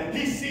moment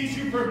He sees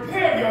you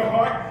prepare your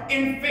heart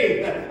in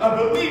faith,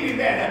 believing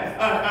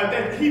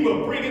that He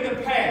will bring it to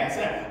pass.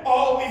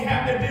 All we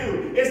have to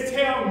do is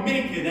tell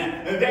Macon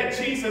that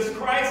Jesus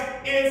Christ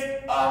is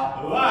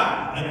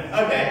alive.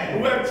 That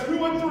where 2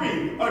 or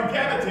 3 are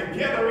gathered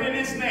together in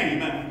His name,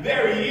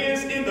 there He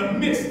is in the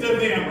midst of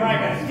them,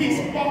 right?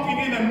 He's walking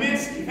in the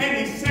midst and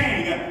He's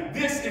saying,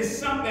 this is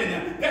something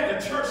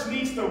that the church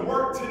needs to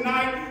work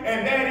tonight,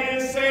 and that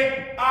is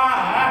say,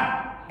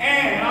 I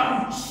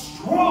am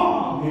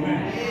strong.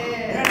 Amen.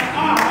 And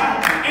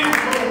I am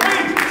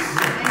courageous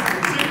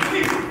to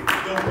keep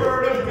the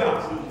word of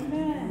God.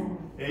 Amen.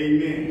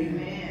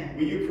 Amen.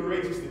 When you're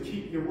courageous to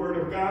keep the word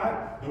of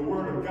God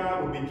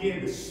will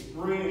begin to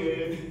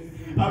spread.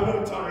 I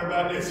love talking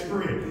about that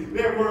spread.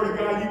 That word of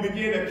God, you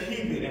begin to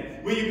keep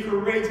it. When you're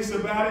courageous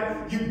about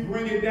it, you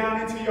bring it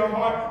down into your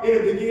heart,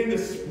 it'll begin to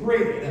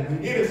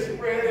spread. It'll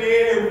spread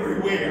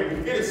everywhere.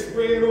 It'll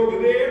spread over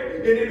there,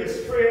 and it'll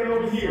spread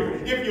over here.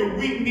 If your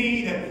weak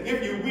need,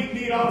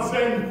 all of a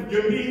sudden,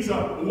 your knees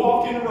are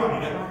walking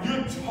right.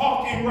 You're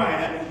talking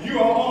right. You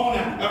are on,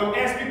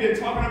 as we've been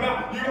talking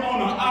about, you're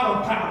on an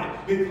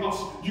autopilot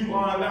because you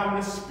are allowing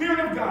the Spirit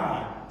of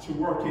God to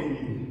work in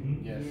you.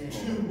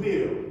 Yes. To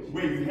will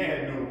where you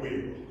had no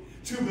will.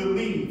 To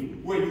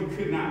believe where you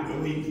could not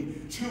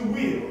believe. To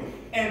will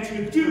and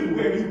to do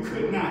where you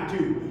could not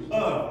do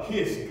of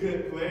His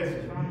good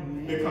pleasure.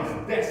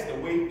 Because that's the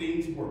way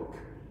things work.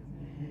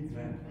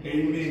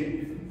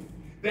 Amen.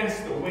 That's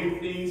the way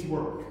things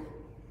work.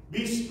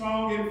 Be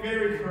strong and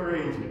very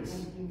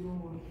courageous.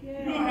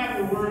 You don't have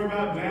to worry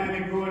about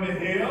dying and going to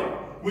hell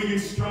when you're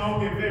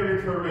strong and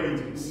very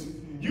courageous.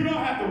 You don't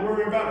have to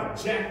worry about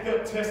a jacked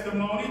up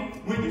testimony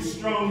when you're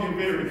strong and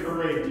very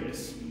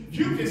courageous.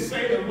 You can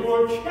say the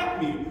Lord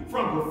kept me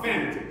from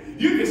profanity.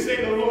 You can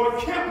say the Lord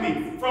kept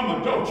me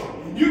from adultery.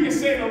 You can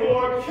say the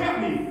Lord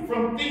kept me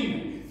from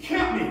thieving,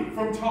 kept me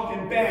from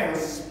talking bad or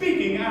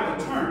speaking out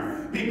of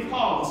turn,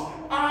 because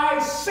I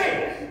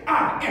said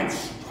I am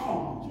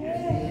strong.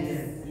 Yes.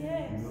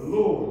 And the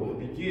Lord will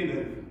begin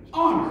to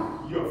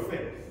honor your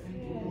faith.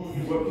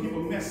 And what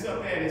people mess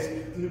up at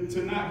is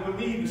to not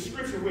believe the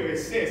scripture where it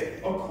says,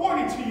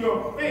 according to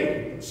your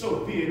faith,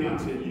 so be it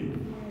unto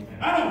you.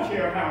 I don't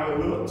care how it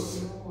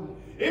looks.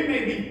 It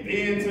may be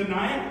thin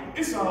tonight.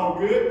 It's all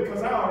good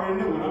because I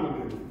already know what I'm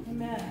going to do.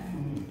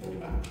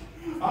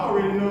 Amen. I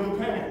already know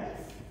the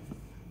path.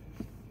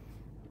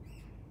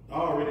 I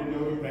already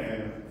know the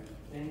path.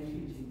 Thank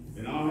you, Jesus.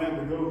 And I don't have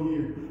to go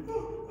here.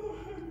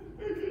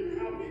 Hey, can you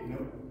help me?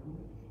 No.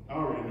 I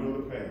already know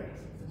the path.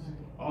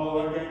 All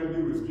I got to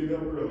do is get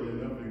up early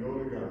enough and go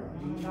to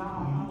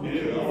God. And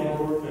it'll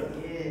all work out.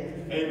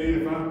 Yeah.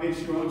 Amen. If I make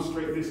sure I'm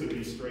straight, this will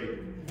be straight.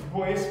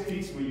 Boy, it's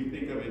peace when you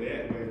think of it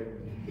that way.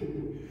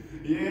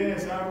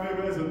 Yes, I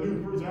remember as a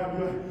new preacher, I'd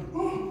be like,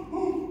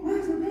 oh,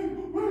 where's the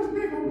paper? Where's the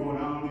paper? I'm going, I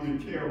don't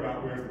to care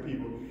about where's the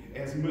people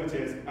as much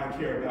as I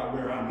care about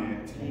where I'm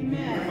at.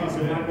 Amen. Because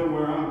if I know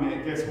where I'm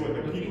at, guess what?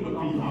 The people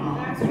will be here.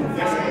 That's right.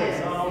 That's what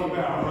it's all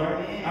about,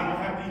 right? I don't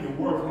have to even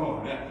work hard.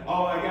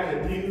 All I got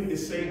to do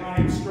is say I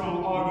am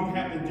strong. All you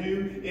have to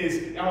do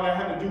is, all I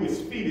have to do is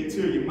feed it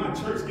to you. My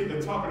church get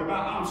to talking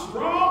about I'm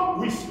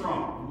strong, we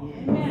strong.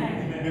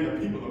 Amen. And the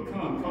people will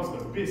come because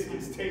the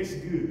biscuits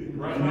taste good,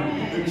 right?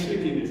 Amen. The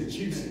chicken is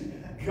juicy.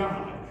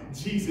 God,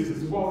 Jesus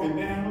is walking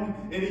down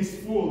and he's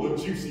full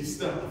of juicy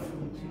stuff.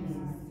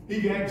 He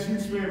got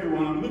juice for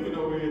everyone. I'm looking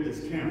over here at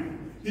this camera.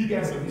 He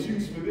got some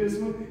juice for this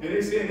one, and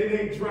they said it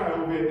ain't dry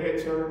over at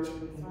that church.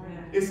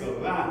 It's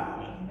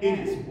alive. It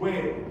is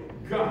well.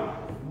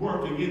 God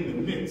working in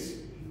the midst.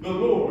 The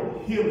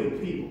Lord healing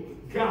people.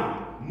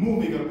 God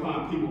moving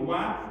upon people.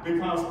 Why?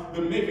 Because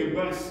the making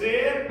bunch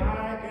said,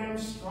 I am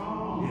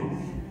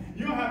strong.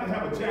 You don't have to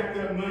have a jacked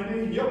up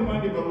Monday. Your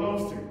Monday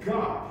belongs to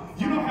God.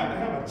 You don't have to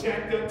have a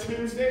jacked up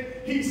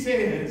Tuesday. He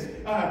says,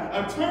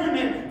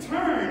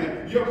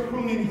 turn your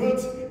pruning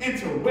hooks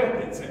into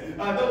weapons.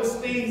 Those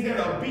things that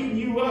are beating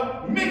you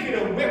up, make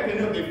it a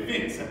weapon of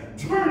defense.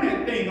 Turn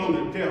that thing on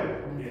the devil.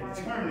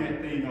 Turn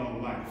that thing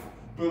on life.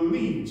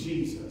 Believe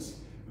Jesus,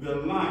 the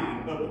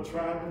Lion of the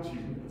tribe of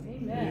Judah.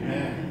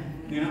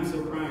 Amen. And I'm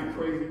so crying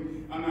crazy.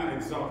 I'm not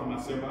exalting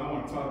myself, but I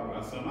want to talk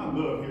about something. I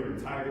love hearing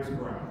tigers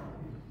growl.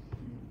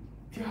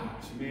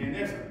 Gosh, man,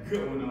 that's a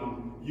good one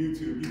on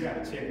YouTube. You got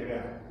to check it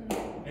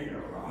out. They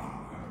go,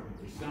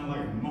 they sound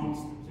like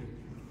monsters.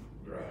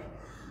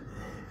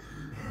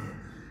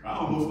 I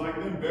almost like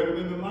them better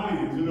than the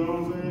lions, you know what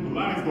I'm saying? The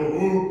lions go,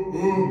 ooh,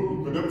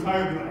 ooh, but them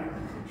tigers go like,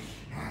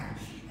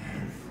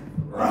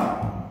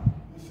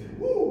 I said,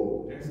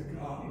 woo, that's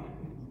God.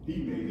 He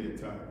made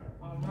that tiger.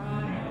 All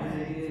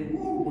right.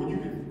 Woo, well, you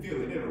can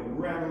feel it. It'll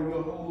rattle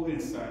your whole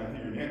inside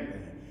here and that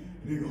thing.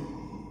 And they go,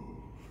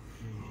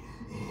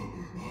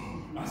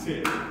 I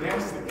said,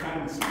 that's the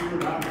kind of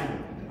spirit I have.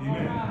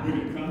 Amen. Right. When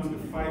it comes to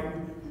fighting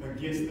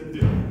against the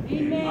devil.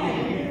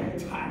 Amen.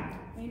 I'm tight.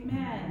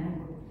 Amen.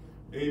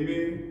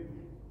 Amen.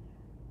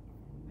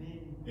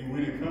 And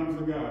when it comes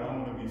to God, I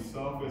want to be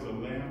soft as a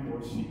lamb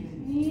or sheep.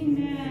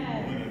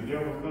 Amen. When the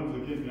devil comes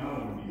against me, I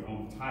want to be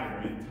on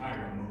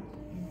tiger mode.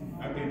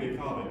 I think they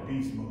call it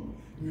beast mode.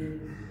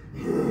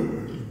 And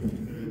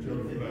the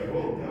joke is like,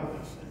 oh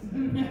gosh.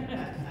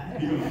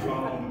 You're going to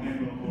call on the name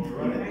of the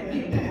Lord,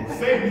 right?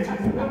 Save me, Jesus.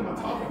 What am I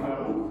talking about?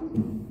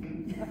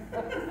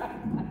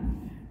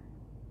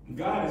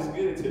 God is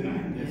good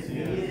tonight. Yes, he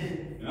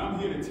is. And I'm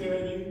here to tell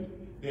you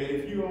that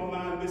if you're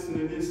online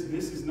listening to this,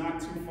 this is not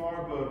too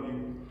far above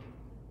you.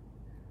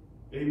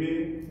 Amen?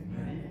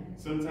 Amen.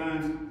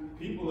 Sometimes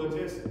people are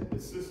just,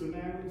 Sister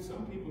Natalie,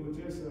 some people are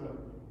just,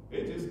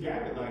 they just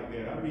got it like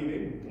that. I mean, they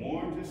were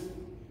born just,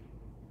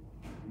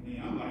 I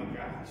mean, I'm like,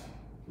 gosh.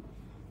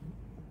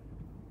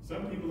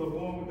 Some people are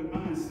born with the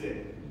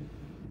mindset.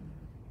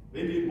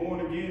 They get born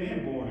again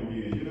and born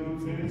again. You know what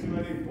I'm saying?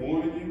 Somebody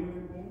born again when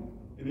they're born,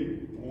 and they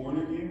born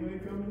again when they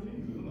come to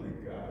Jesus. I'm like,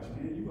 gosh,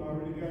 man, you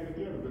already got it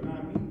together, but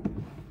not me.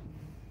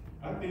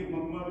 I think my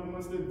mother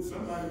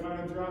somebody might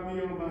have dropped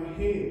me on my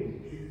head.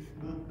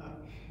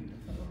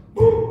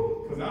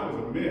 Boom! Because I was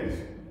a mess.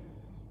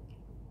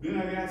 Then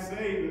I got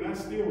saved and I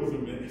still was a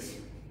mess.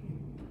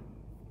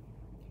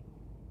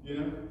 You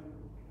know?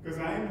 Because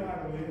I ain't know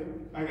how to live.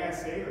 I got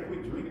saved, I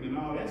quit drinking and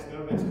all that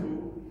stuff. That's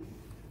cool.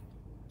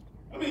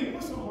 I mean,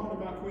 what's so hard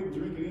about quitting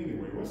drinking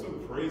anyway? What's so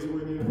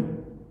praiseworthy of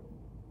it?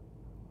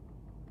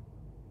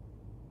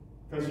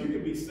 Because you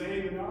can be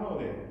saved and all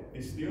that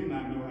and still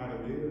not know how to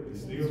live and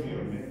still be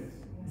a mess.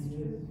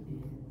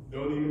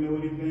 Don't even know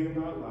anything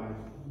about life.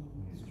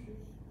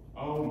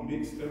 All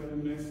mixed up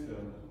and messed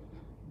up.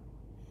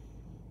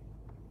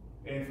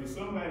 And for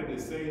somebody to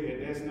say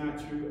that that's not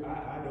true,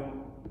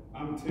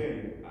 I'm telling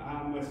you,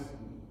 I must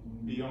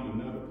be on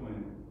another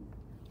planet.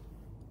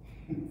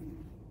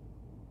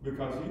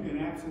 Because you can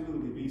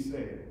absolutely be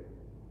saved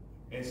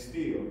and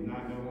still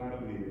not know how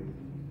to live.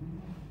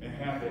 And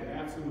have the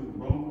absolute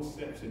wrong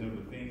perception of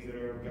the things that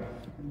are of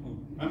God.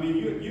 I mean,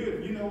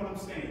 you know what I'm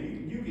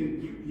saying.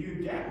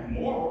 You got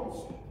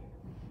morals,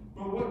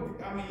 but what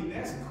I mean,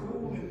 that's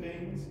cool and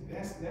things.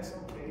 That's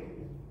okay.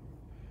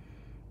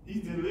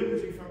 He's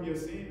delivered you from your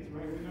sins,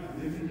 right? We're not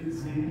living in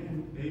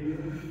sin,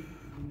 amen.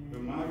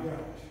 But my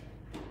gosh,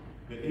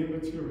 the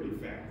immaturity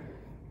factor.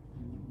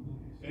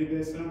 Ain't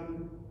that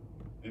something?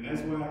 And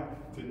that's why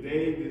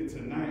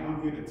tonight,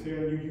 I'm here to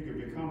tell you, you can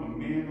become a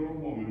man or a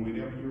woman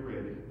whenever you're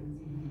ready.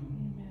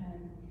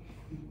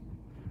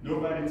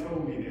 Nobody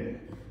told me that.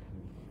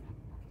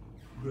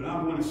 But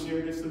I want to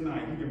share this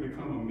tonight. You can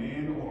become a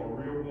man or a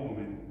real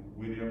woman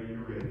whenever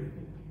you're ready.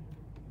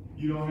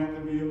 You don't have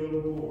to be a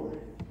little boy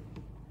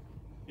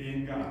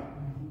in God.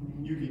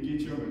 You can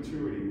get your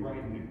maturity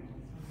right now.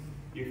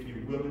 If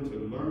you're willing to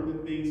learn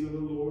the things of the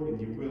Lord and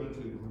you're willing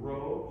to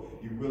grow,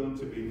 you're willing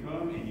to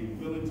become, and you're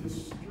willing to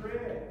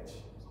stretch.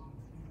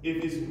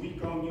 If it's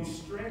weak on you,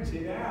 stretch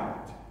it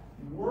out.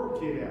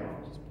 Work it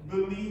out.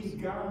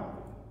 Believe God.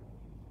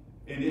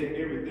 And then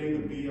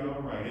everything will be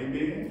all right.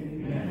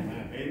 Amen?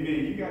 Amen.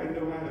 Amen. You got to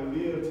know how to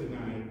live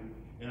tonight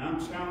And I'm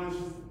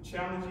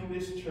challenging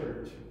this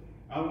church.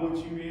 I want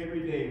you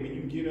every day when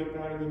you get up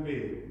out of the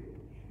bed,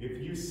 if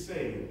you're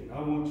saved, I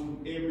want you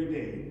every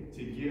day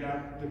to get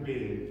out of the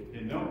bed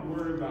and don't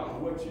worry about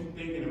what you're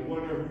thinking or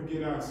whatever. You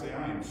get out and say,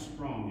 I am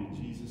strong in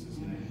Jesus'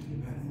 name.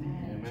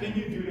 Amen. Can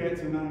you do that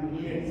tonight?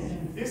 Yes.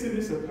 Isn't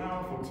this a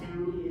powerful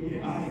tool?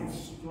 Yes. I am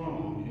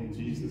strong in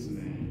Jesus'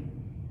 name.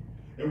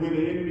 And when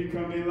the enemy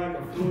come in like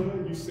a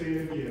flood, you say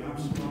it again, I'm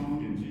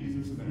strong in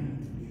Jesus'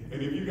 name.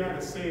 And if you got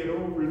to say it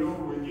over and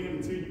over again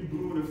until you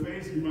blue in the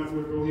face, you might as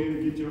well go ahead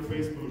and get your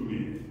face blue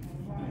in.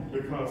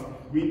 Because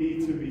we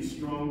need to be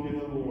strong in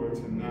the Lord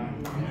tonight.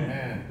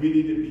 Amen. We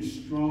need to be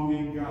strong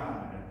in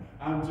God.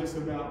 I'm just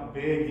about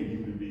begging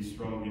you to be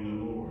strong in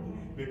the Lord.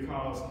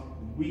 Because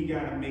we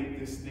got to make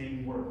this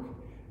thing work.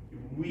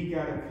 We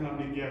got to come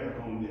together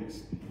on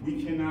this.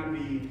 We cannot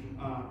be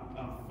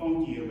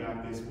funky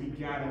about this. We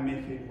got to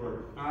make it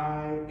work.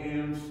 I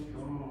am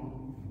strong.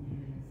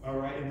 All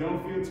right, and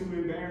don't feel too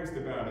embarrassed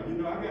about it. You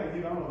know, I got to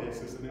hear all that,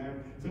 Sister Nav.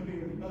 Some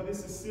people, oh,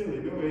 this is silly.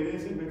 No, it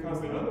isn't,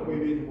 because the other way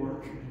didn't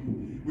work.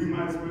 We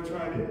might as well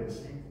try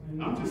this.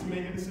 I'm just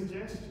making a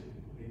suggestion.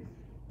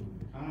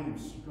 I am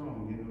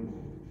strong in the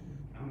Lord.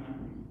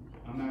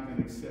 I'm not going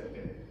to accept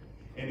that.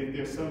 And if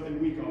there's something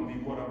weak on me,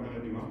 what I'm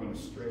going to do, I'm going to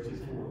stretch it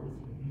forward.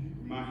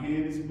 My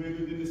hand is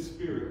withered in the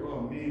spirit.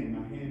 Oh man,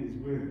 my hand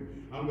is withered.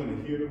 I'm going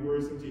to hear the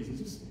words of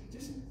Jesus.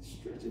 Just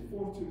stretch it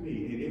forth to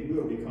me, and it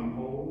will become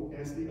whole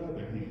as the other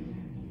hand.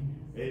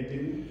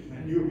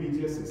 Amen. You'll be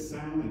just as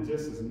sound and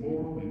just as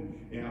moral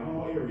in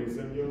all areas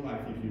of your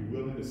life if you're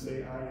willing to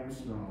say, I am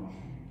strong.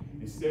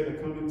 Instead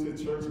of coming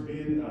to church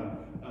being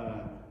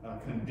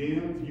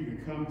condemned, you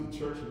can come to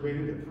church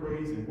ready to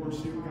praise and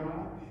worship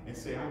God and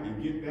say, I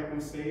can get that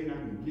one saved, I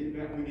can get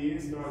that one in,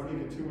 start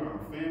giving to our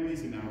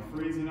families and our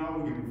friends and all.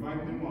 We can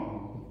invite them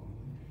all.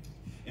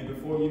 And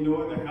before you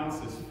know it, the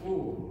house is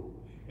full,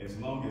 as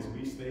long as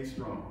we stay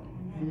strong.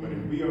 But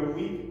if we are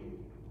weak,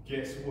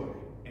 guess what?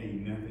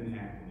 Ain't nothing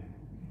happening.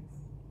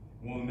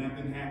 Won't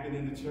nothing happen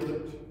in the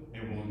church,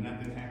 and won't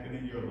nothing happen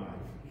in your life.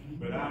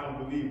 But I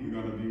don't believe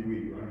we're going to be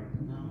weak,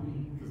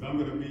 right? Because I'm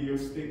going to be your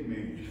stick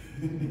man.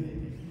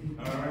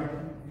 All right?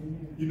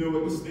 You know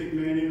what the stick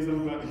man is?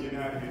 I'm about to get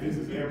out of here. This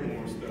is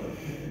airborne stuff.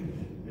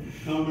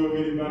 I don't know if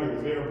anybody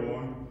was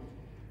airborne,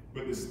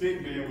 but the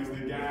stick man was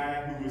the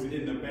guy who was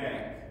in the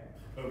back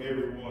of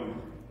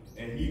everyone.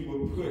 And he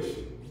would push.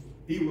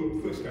 He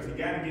would push because he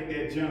got to get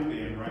that jump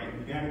in, right?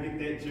 He got to get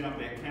that jump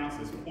that counts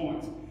as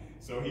points.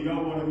 So he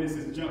don't want to miss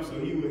his jump, so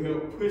he would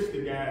help push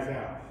the guys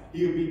out.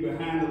 He'll be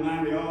behind the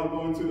line, they all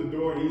going to the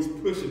door, and he's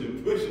pushing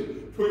them,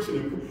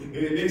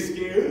 and they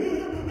scared,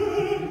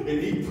 and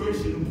he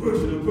pushing them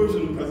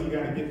because he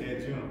got to get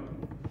that jump.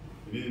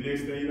 And then the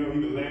next thing you know,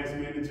 he's the last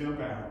man to jump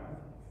out,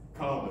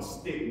 called the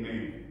stick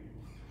man.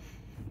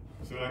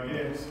 So I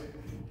guess,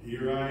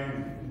 here I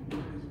am.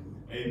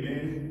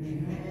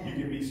 Amen. You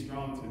can be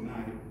strong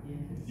tonight.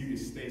 You can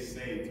stay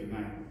saved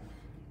tonight.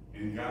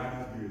 And God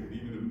is good.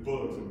 Even the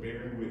bugs are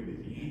bearing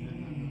witness.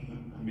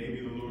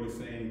 Maybe the Lord is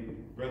saying,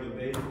 Brother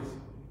Davis,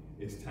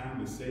 it's time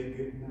to say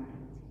good night.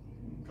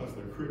 Because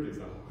the crickets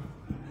are.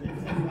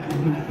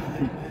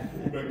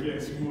 But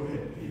guess what?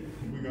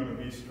 We're going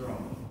to be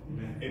strong.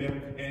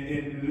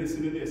 And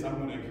listen to this. I'm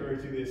going to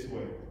encourage you this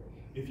way.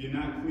 If you're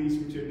not pleased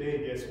with your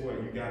day, guess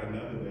what? You got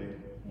another day.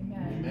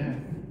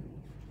 Amen.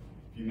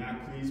 If you're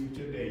not pleased with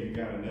your day, you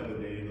got another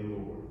day in the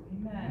Lord.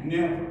 Amen.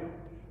 Never,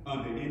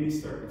 under any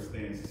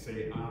circumstance,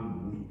 say,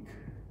 I'm weak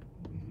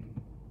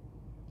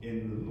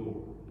in the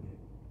Lord.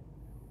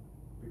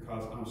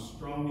 Because I'm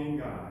strong in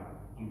God,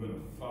 I'm going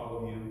to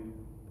follow him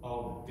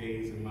all the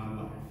days of my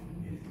life.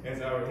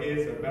 As our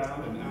heads are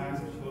bowed and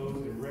eyes are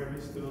closed in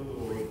reverence to the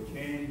Lord,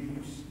 can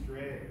you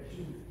stretch?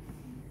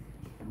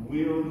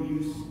 Will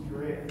you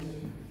stretch?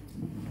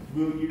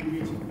 Will you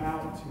reach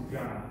out to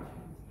God?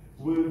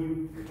 Will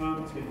you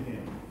come to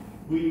him?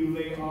 Will you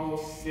lay all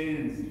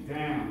sins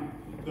down?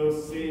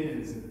 Those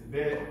sins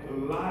that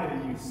lie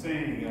to you,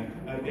 saying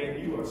that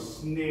you are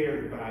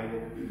snared by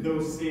it.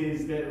 Those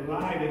sins that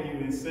lie to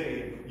you and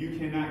say, you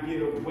cannot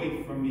get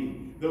away from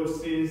me.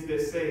 Those sins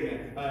that say,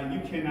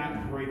 you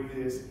cannot break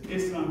this.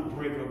 It's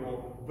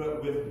unbreakable.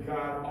 But with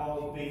God,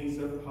 all things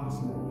are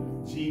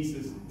possible.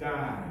 Jesus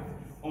died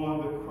on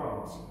the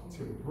cross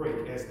to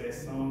break, as that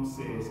song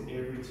says,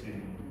 every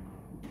chain.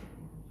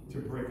 To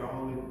break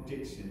all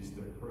addictions,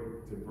 to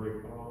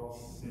break all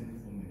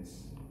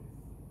sinfulness.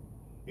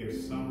 If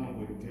someone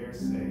would dare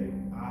say,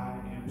 I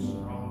am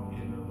strong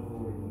in the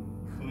Lord,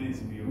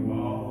 cleanse me of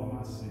all of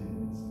my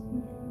sins.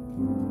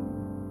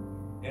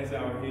 As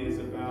our heads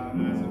are bowed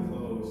and eyes are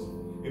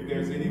closed, if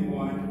there's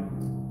anyone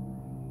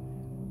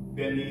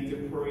that needs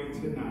to pray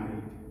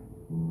tonight,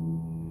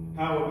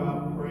 how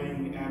about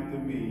praying after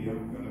me?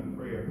 I'm going to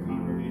pray a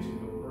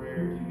congregational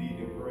prayer. If you need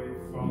to pray,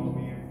 follow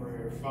me in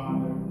prayer.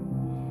 Father,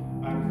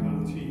 I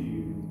come to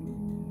you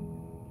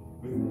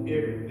with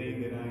everything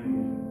that I am.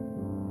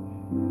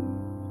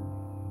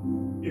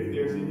 If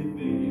there's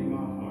anything in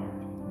my heart,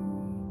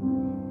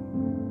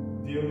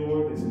 dear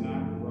Lord, that's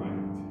not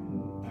right,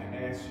 I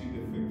ask you to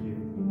forgive me.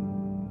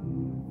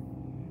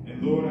 And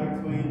Lord,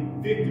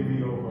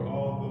 victory over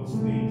all those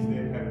things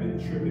that have been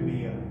tripping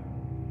me up.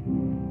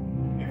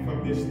 And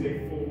from this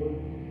day forward,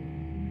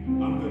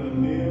 I'm going to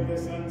live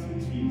as unto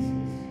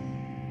Jesus.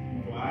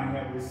 For I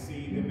have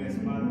received him as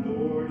my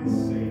Lord and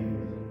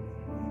Savior.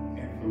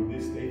 And from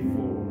this day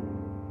forward,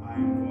 I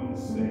am going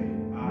to say,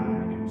 I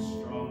am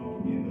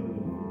strong in the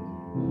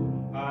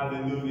Lord.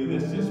 Hallelujah.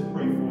 Let's just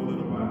pray for a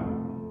little while.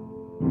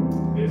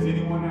 If there's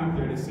anyone out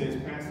there that says,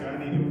 Pastor, I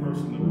need a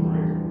personal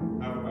prayer,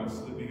 how about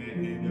slipping that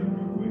hand up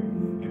real quick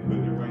and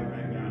putting it right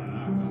back down, and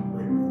I'll come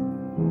pray with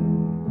you.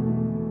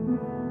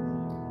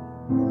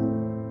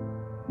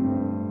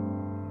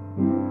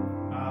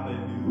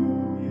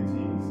 Hallelujah,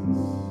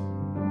 Jesus.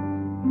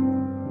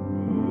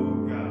 Oh,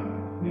 God,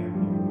 have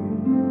your way.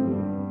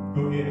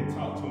 Go ahead and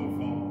talk to him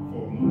for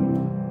a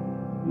moment.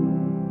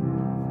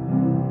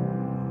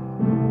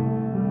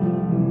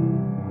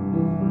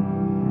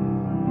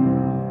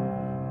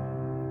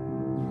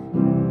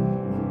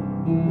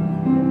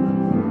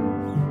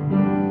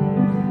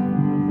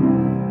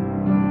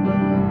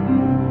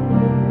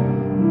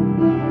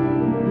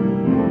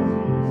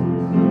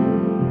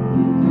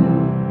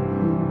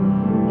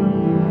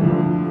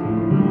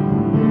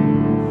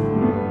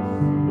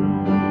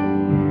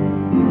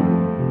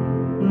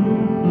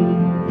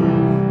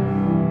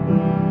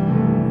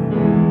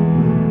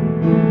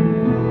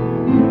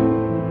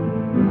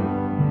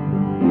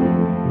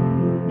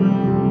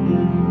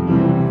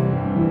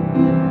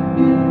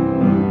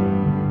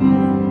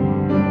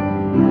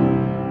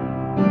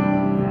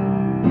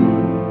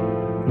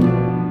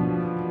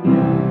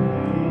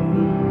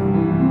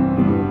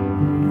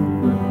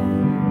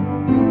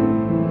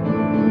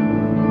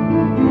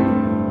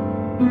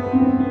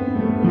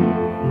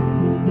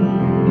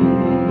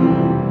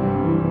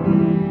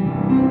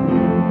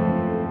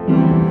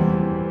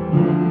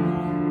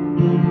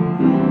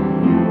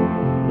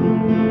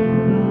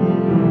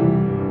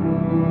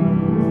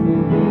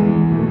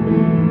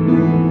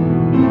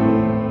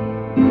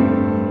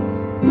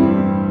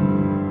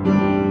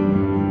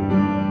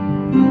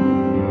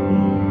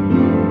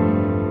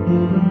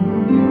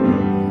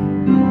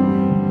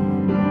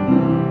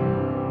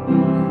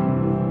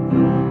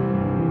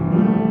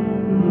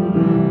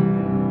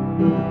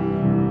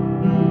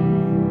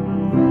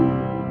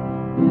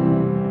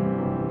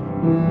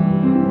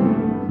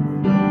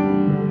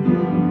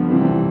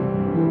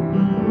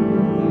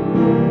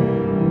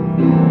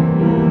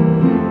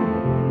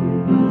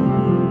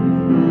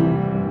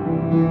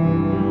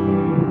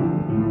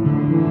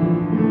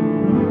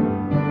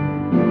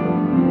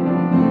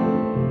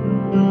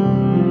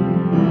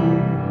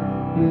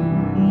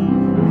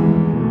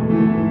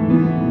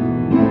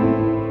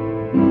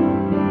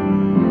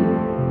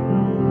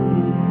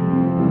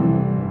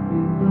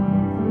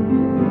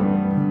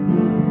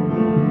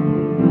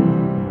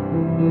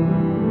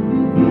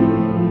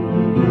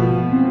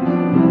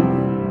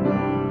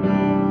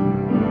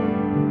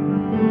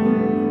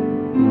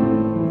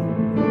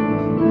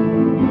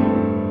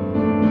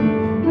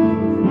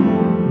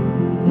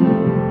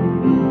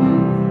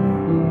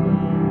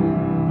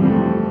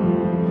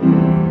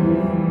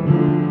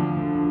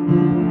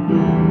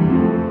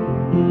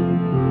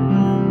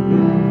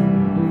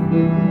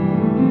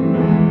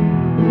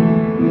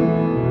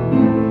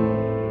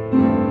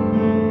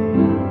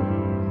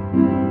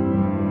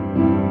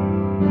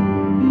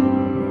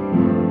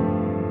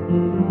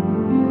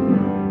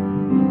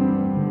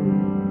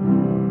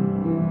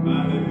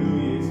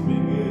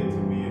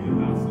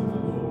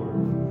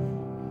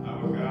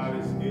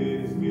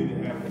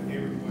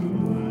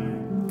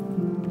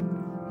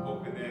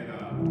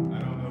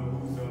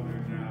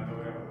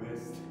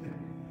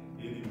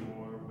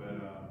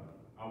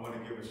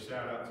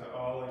 shout out to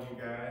all of you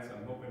guys.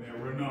 I'm hoping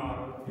that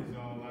Renata is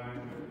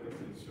online with us,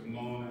 and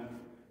Shimona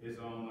is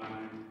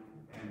online,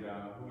 and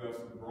who else?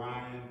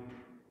 Brian.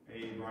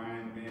 Hey,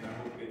 Brian, man,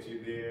 I hope that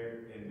you're there.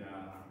 And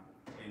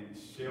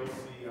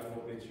Chelsea, I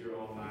hope that you're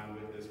online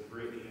with us.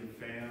 Brittany and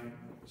fam,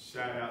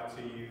 shout out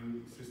to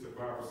you. Sister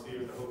Barbara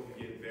Sears, I hope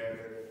you get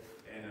better.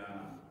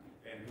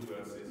 And who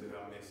else is it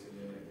I'm missing?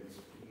 There's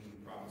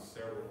probably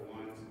several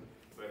ones,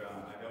 but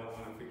I don't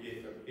want to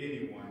forget of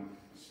anyone.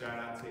 Shout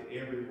out to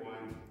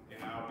everyone,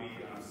 and I'll be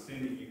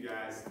sending you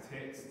guys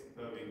text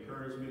of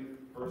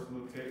encouragement,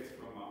 personal text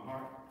from my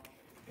heart,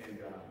 and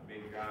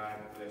may God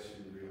bless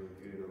you real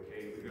good,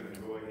 okay? We're going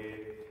to go ahead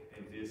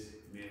and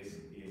dismiss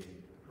in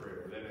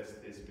prayer. Let us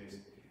dismiss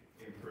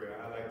in prayer.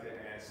 I'd like to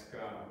ask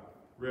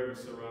Reverend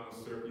Serrano,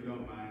 sir, if you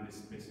don't mind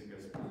dismissing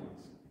us,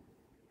 please.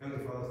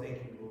 Heavenly Father,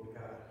 thank you, Lord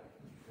God,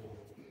 for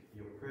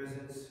your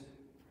presence,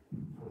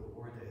 for the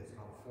word that has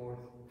gone forth.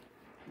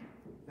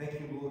 Thank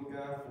you, Lord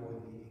God, for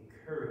the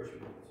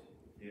encouragement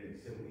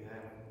that we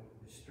have,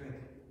 the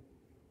strength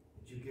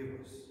that you give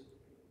us.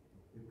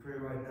 We pray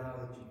right now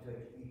that you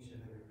touch each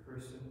and every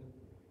person.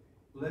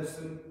 Bless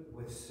them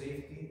with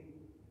safety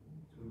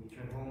as we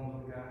return home,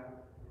 Lord God.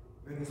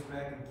 Bring us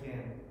back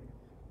again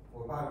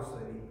for Bible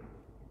study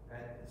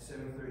at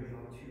 7:30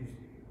 on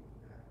Tuesday, Lord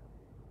God.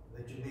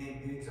 Let your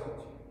name be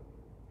exalted.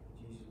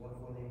 In Jesus'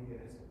 wonderful name we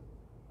ask.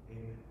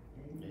 Amen.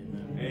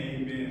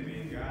 Amen.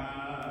 May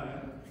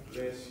God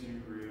bless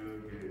you real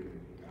good.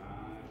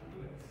 God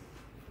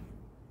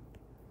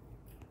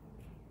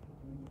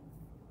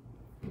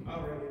bless.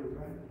 All right,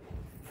 everybody.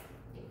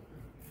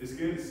 It's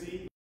good to see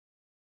you.